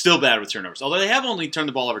turnovers. Still bad with turnovers. Although they have only turned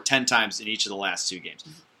the ball over 10 times in each of the last 2 games.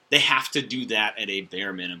 They have to do that at a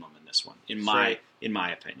bare minimum in this one, in my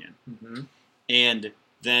opinion. Mm-hmm. And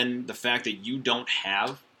then the fact that you don't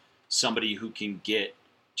have somebody who can get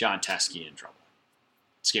John Teske in trouble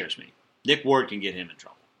scares me. Nick Ward can get him in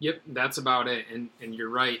trouble. Yep, that's about it. And you're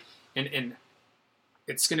right. And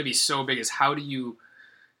it's going to be so big is how do you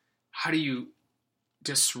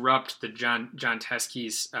disrupt the John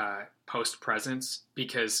Teske's post presence?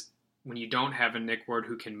 Because when you don't have a Nick Ward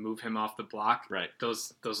who can move him off the block, right,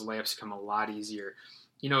 those layups come a lot easier.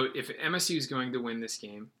 if MSU is going to win this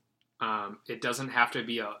game, it doesn't have to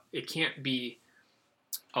be it can't be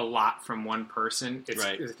a lot from one person. It's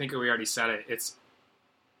right. I think we already said it. It's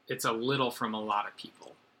a little from a lot of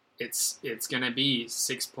people. It's going to be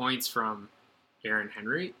 6 points from Aaron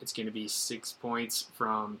Henry. It's going to be 6 points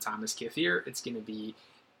from Thomas Kithier. It's going to be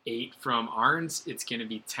 8 from Arns. It's going to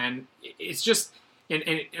be 10. It's just and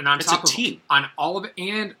on it's top a team. On all of it,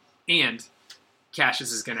 and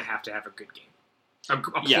Cassius is going to have a good game, a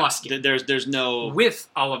plus game. There's no with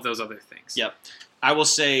all of those other things. Yep. I will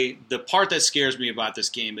say the part that scares me about this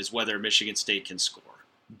game is whether Michigan State can score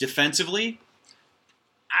defensively.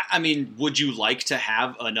 I mean, would you like to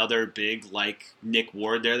have another big like Nick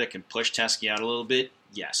Ward there that can push Teske out a little bit?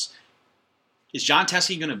 Yes. Is John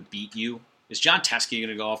Teske going to beat you? Is John Teske going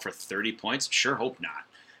to go off for 30 points? Sure hope not.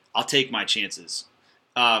 I'll take my chances.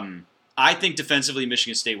 I think defensively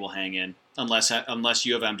Michigan State will hang in unless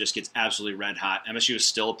U of M just gets absolutely red hot. MSU is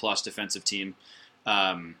still a plus defensive team.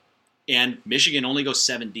 And Michigan only goes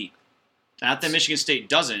 7 deep. Not that Michigan State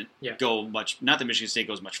doesn't go much. Not that Michigan State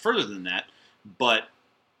goes much further than that, but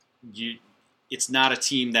it's not a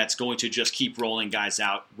team that's going to just keep rolling guys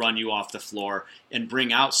out, run you off the floor, and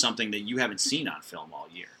bring out something that you haven't seen on film all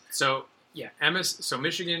year. So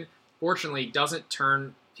Michigan fortunately doesn't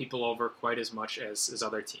turn people over quite as much as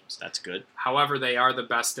other teams. That's good. However, they are the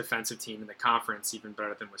best defensive team in the conference, even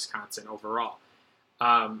better than Wisconsin overall.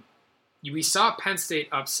 We saw Penn State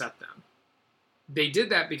upset them. They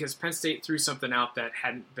did that because Penn State threw something out that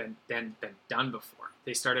hadn't been done before.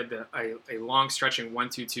 They started a long stretching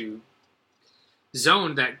 1-2-2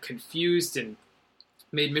 zone that confused and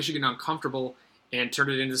made Michigan uncomfortable and turned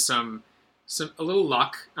it into a little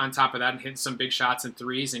luck on top of that and hit some big shots and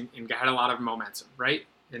threes and had a lot of momentum, right?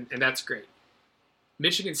 And that's great.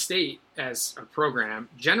 Michigan State, as a program,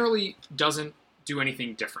 generally doesn't do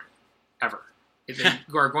anything different, ever. They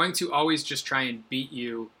are going to always just try and beat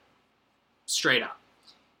you straight up.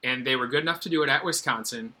 And they were good enough to do it at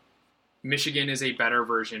Wisconsin. Michigan is a better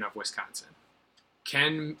version of Wisconsin.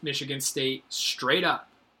 Can Michigan State straight up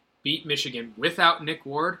beat Michigan without Nick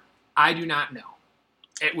Ward? I do not know.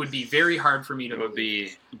 It would be very hard for me to believe. It would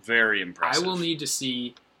be very impressive. I will need to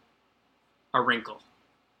see a wrinkle.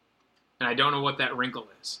 And I don't know what that wrinkle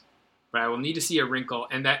is. But I will need to see a wrinkle.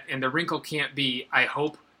 And the wrinkle can't be, I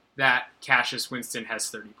hope that Cassius Winston has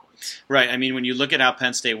 30 points. Right. I mean, when you look at how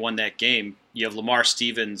Penn State won that game, you have Lamar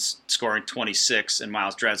Stevens scoring 26 and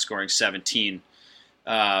Miles Dredd scoring 17.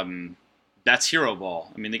 That's hero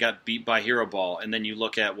ball. I mean, they got beat by hero ball. And then you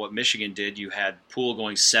look at what Michigan did. You had Poole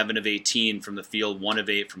going 7 of 18 from the field, 1 of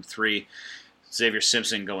 8 from 3. Xavier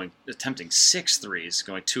Simpson attempting 6 threes,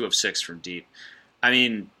 going 2 of 6 from deep. I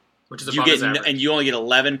mean, which is above his average. And you only get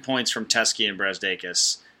 11 points from Teske and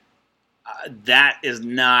Brazdakis. That is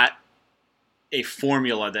not a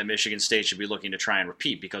formula that Michigan State should be looking to try and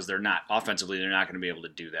repeat because they're not. Offensively, they're not going to be able to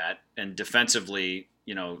do that. And defensively,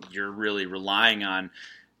 you're really relying on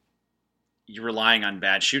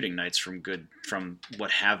bad shooting nights from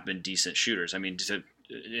what have been decent shooters. I mean,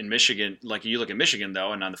 in Michigan, like you look at Michigan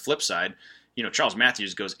though, and on the flip side, Charles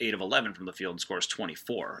Matthews goes 8 of 11 from the field and scores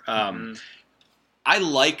 24. I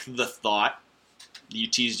like the thought. You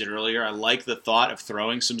teased it earlier. I like the thought of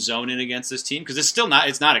throwing some zone in against this team because it's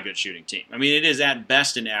not a good shooting team. I mean, it is at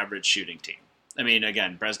best an average shooting team. I mean,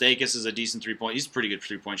 again, Brazdakis is a decent 3-point. He's a pretty good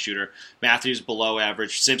 3-point shooter. Matthews below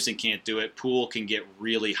average. Simpson can't do it. Poole can get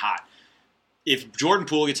really hot. If Jordan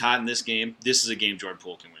Poole gets hot in this game, this is a game Jordan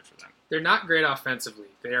Poole can win for them. They're not great offensively.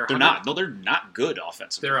 They're not. No, they're not good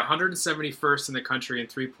offensively. They're 171st in the country in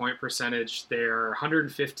 3-point percentage. They're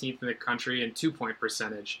 115th in the country in 2-point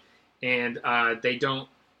percentage. And they don't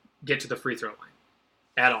get to the free throw line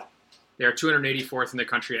at all. They're 284th in the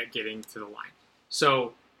country at getting to the line.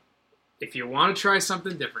 So if you want to try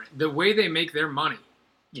something different, the way they make their money,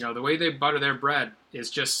 the way they butter their bread is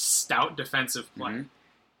just stout defensive play.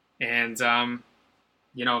 Mm-hmm. And,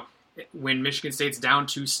 when Michigan State's down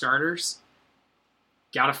 2 starters,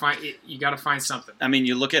 you got to find something. I mean,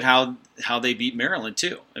 you look at how they beat Maryland,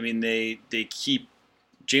 too. I mean, they keep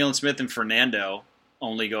Jalen Smith and Fernando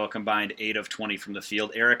only go a combined 8 of 20 from the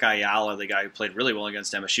field. Eric Ayala, the guy who played really well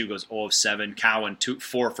against MSU, goes 0 of 7. Cowan,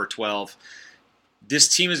 4 for 12. This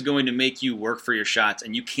team is going to make you work for your shots,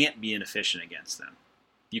 and you can't be inefficient against them.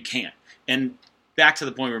 You can't. And back to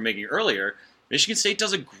the point we were making earlier, Michigan State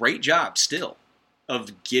does a great job still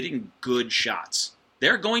of getting good shots.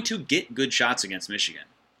 They're going to get good shots against Michigan.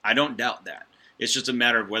 I don't doubt that. It's just a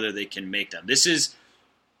matter of whether they can make them. This is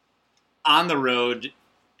on the road.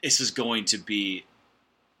 This is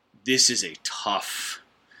a tough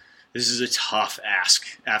ask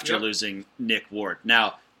after losing Nick Ward.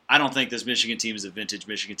 Now, I don't think this Michigan team is a vintage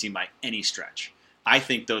Michigan team by any stretch. I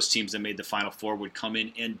think those teams that made the Final Four would come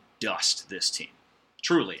in and dust this team.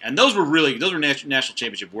 Truly. And those were national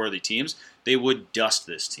championship worthy teams. They would dust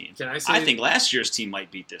this team. Can I say, I think last year's team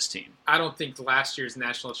might beat this team. I don't think last year's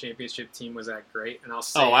national championship team was that great. And I'll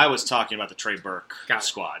say, I was talking about the Trey Burke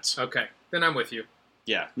squads. Okay. Then I'm with you.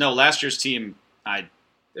 Yeah. No, last year's team,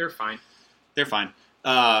 they're fine. They're fine.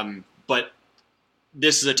 But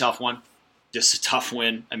this is a tough one. This is a tough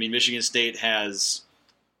win. I mean, Michigan State has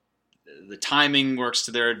the timing works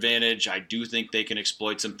to their advantage. I do think they can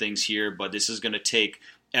exploit some things here, but this is going to take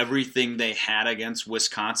everything they had against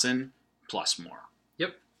Wisconsin plus more.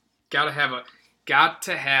 Yep. Got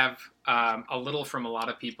to have a little from a lot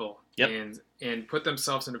of people. Yep. And put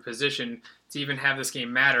themselves in a position to even have this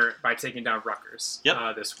game matter by taking down Rutgers.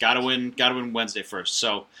 Yep. This week. Got to win Wednesday first.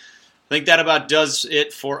 So I think that about does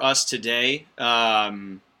it for us today.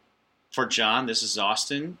 For John, this is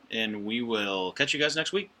Austin, and we will catch you guys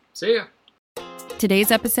next week. See ya.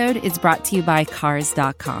 Today's episode is brought to you by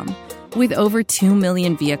Cars.com. With over 2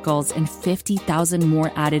 million vehicles and 50,000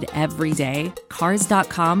 more added every day,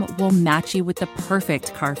 Cars.com will match you with the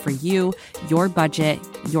perfect car for you, your budget,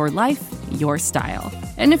 your life, your style.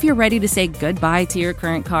 And if you're ready to say goodbye to your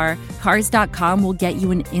current car, Cars.com will get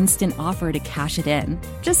you an instant offer to cash it in.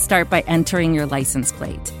 Just start by entering your license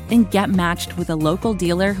plate and get matched with a local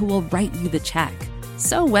dealer who will write you the check.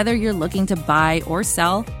 So whether you're looking to buy or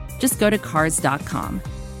sell, just go to Cars.com.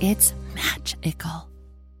 It's magical.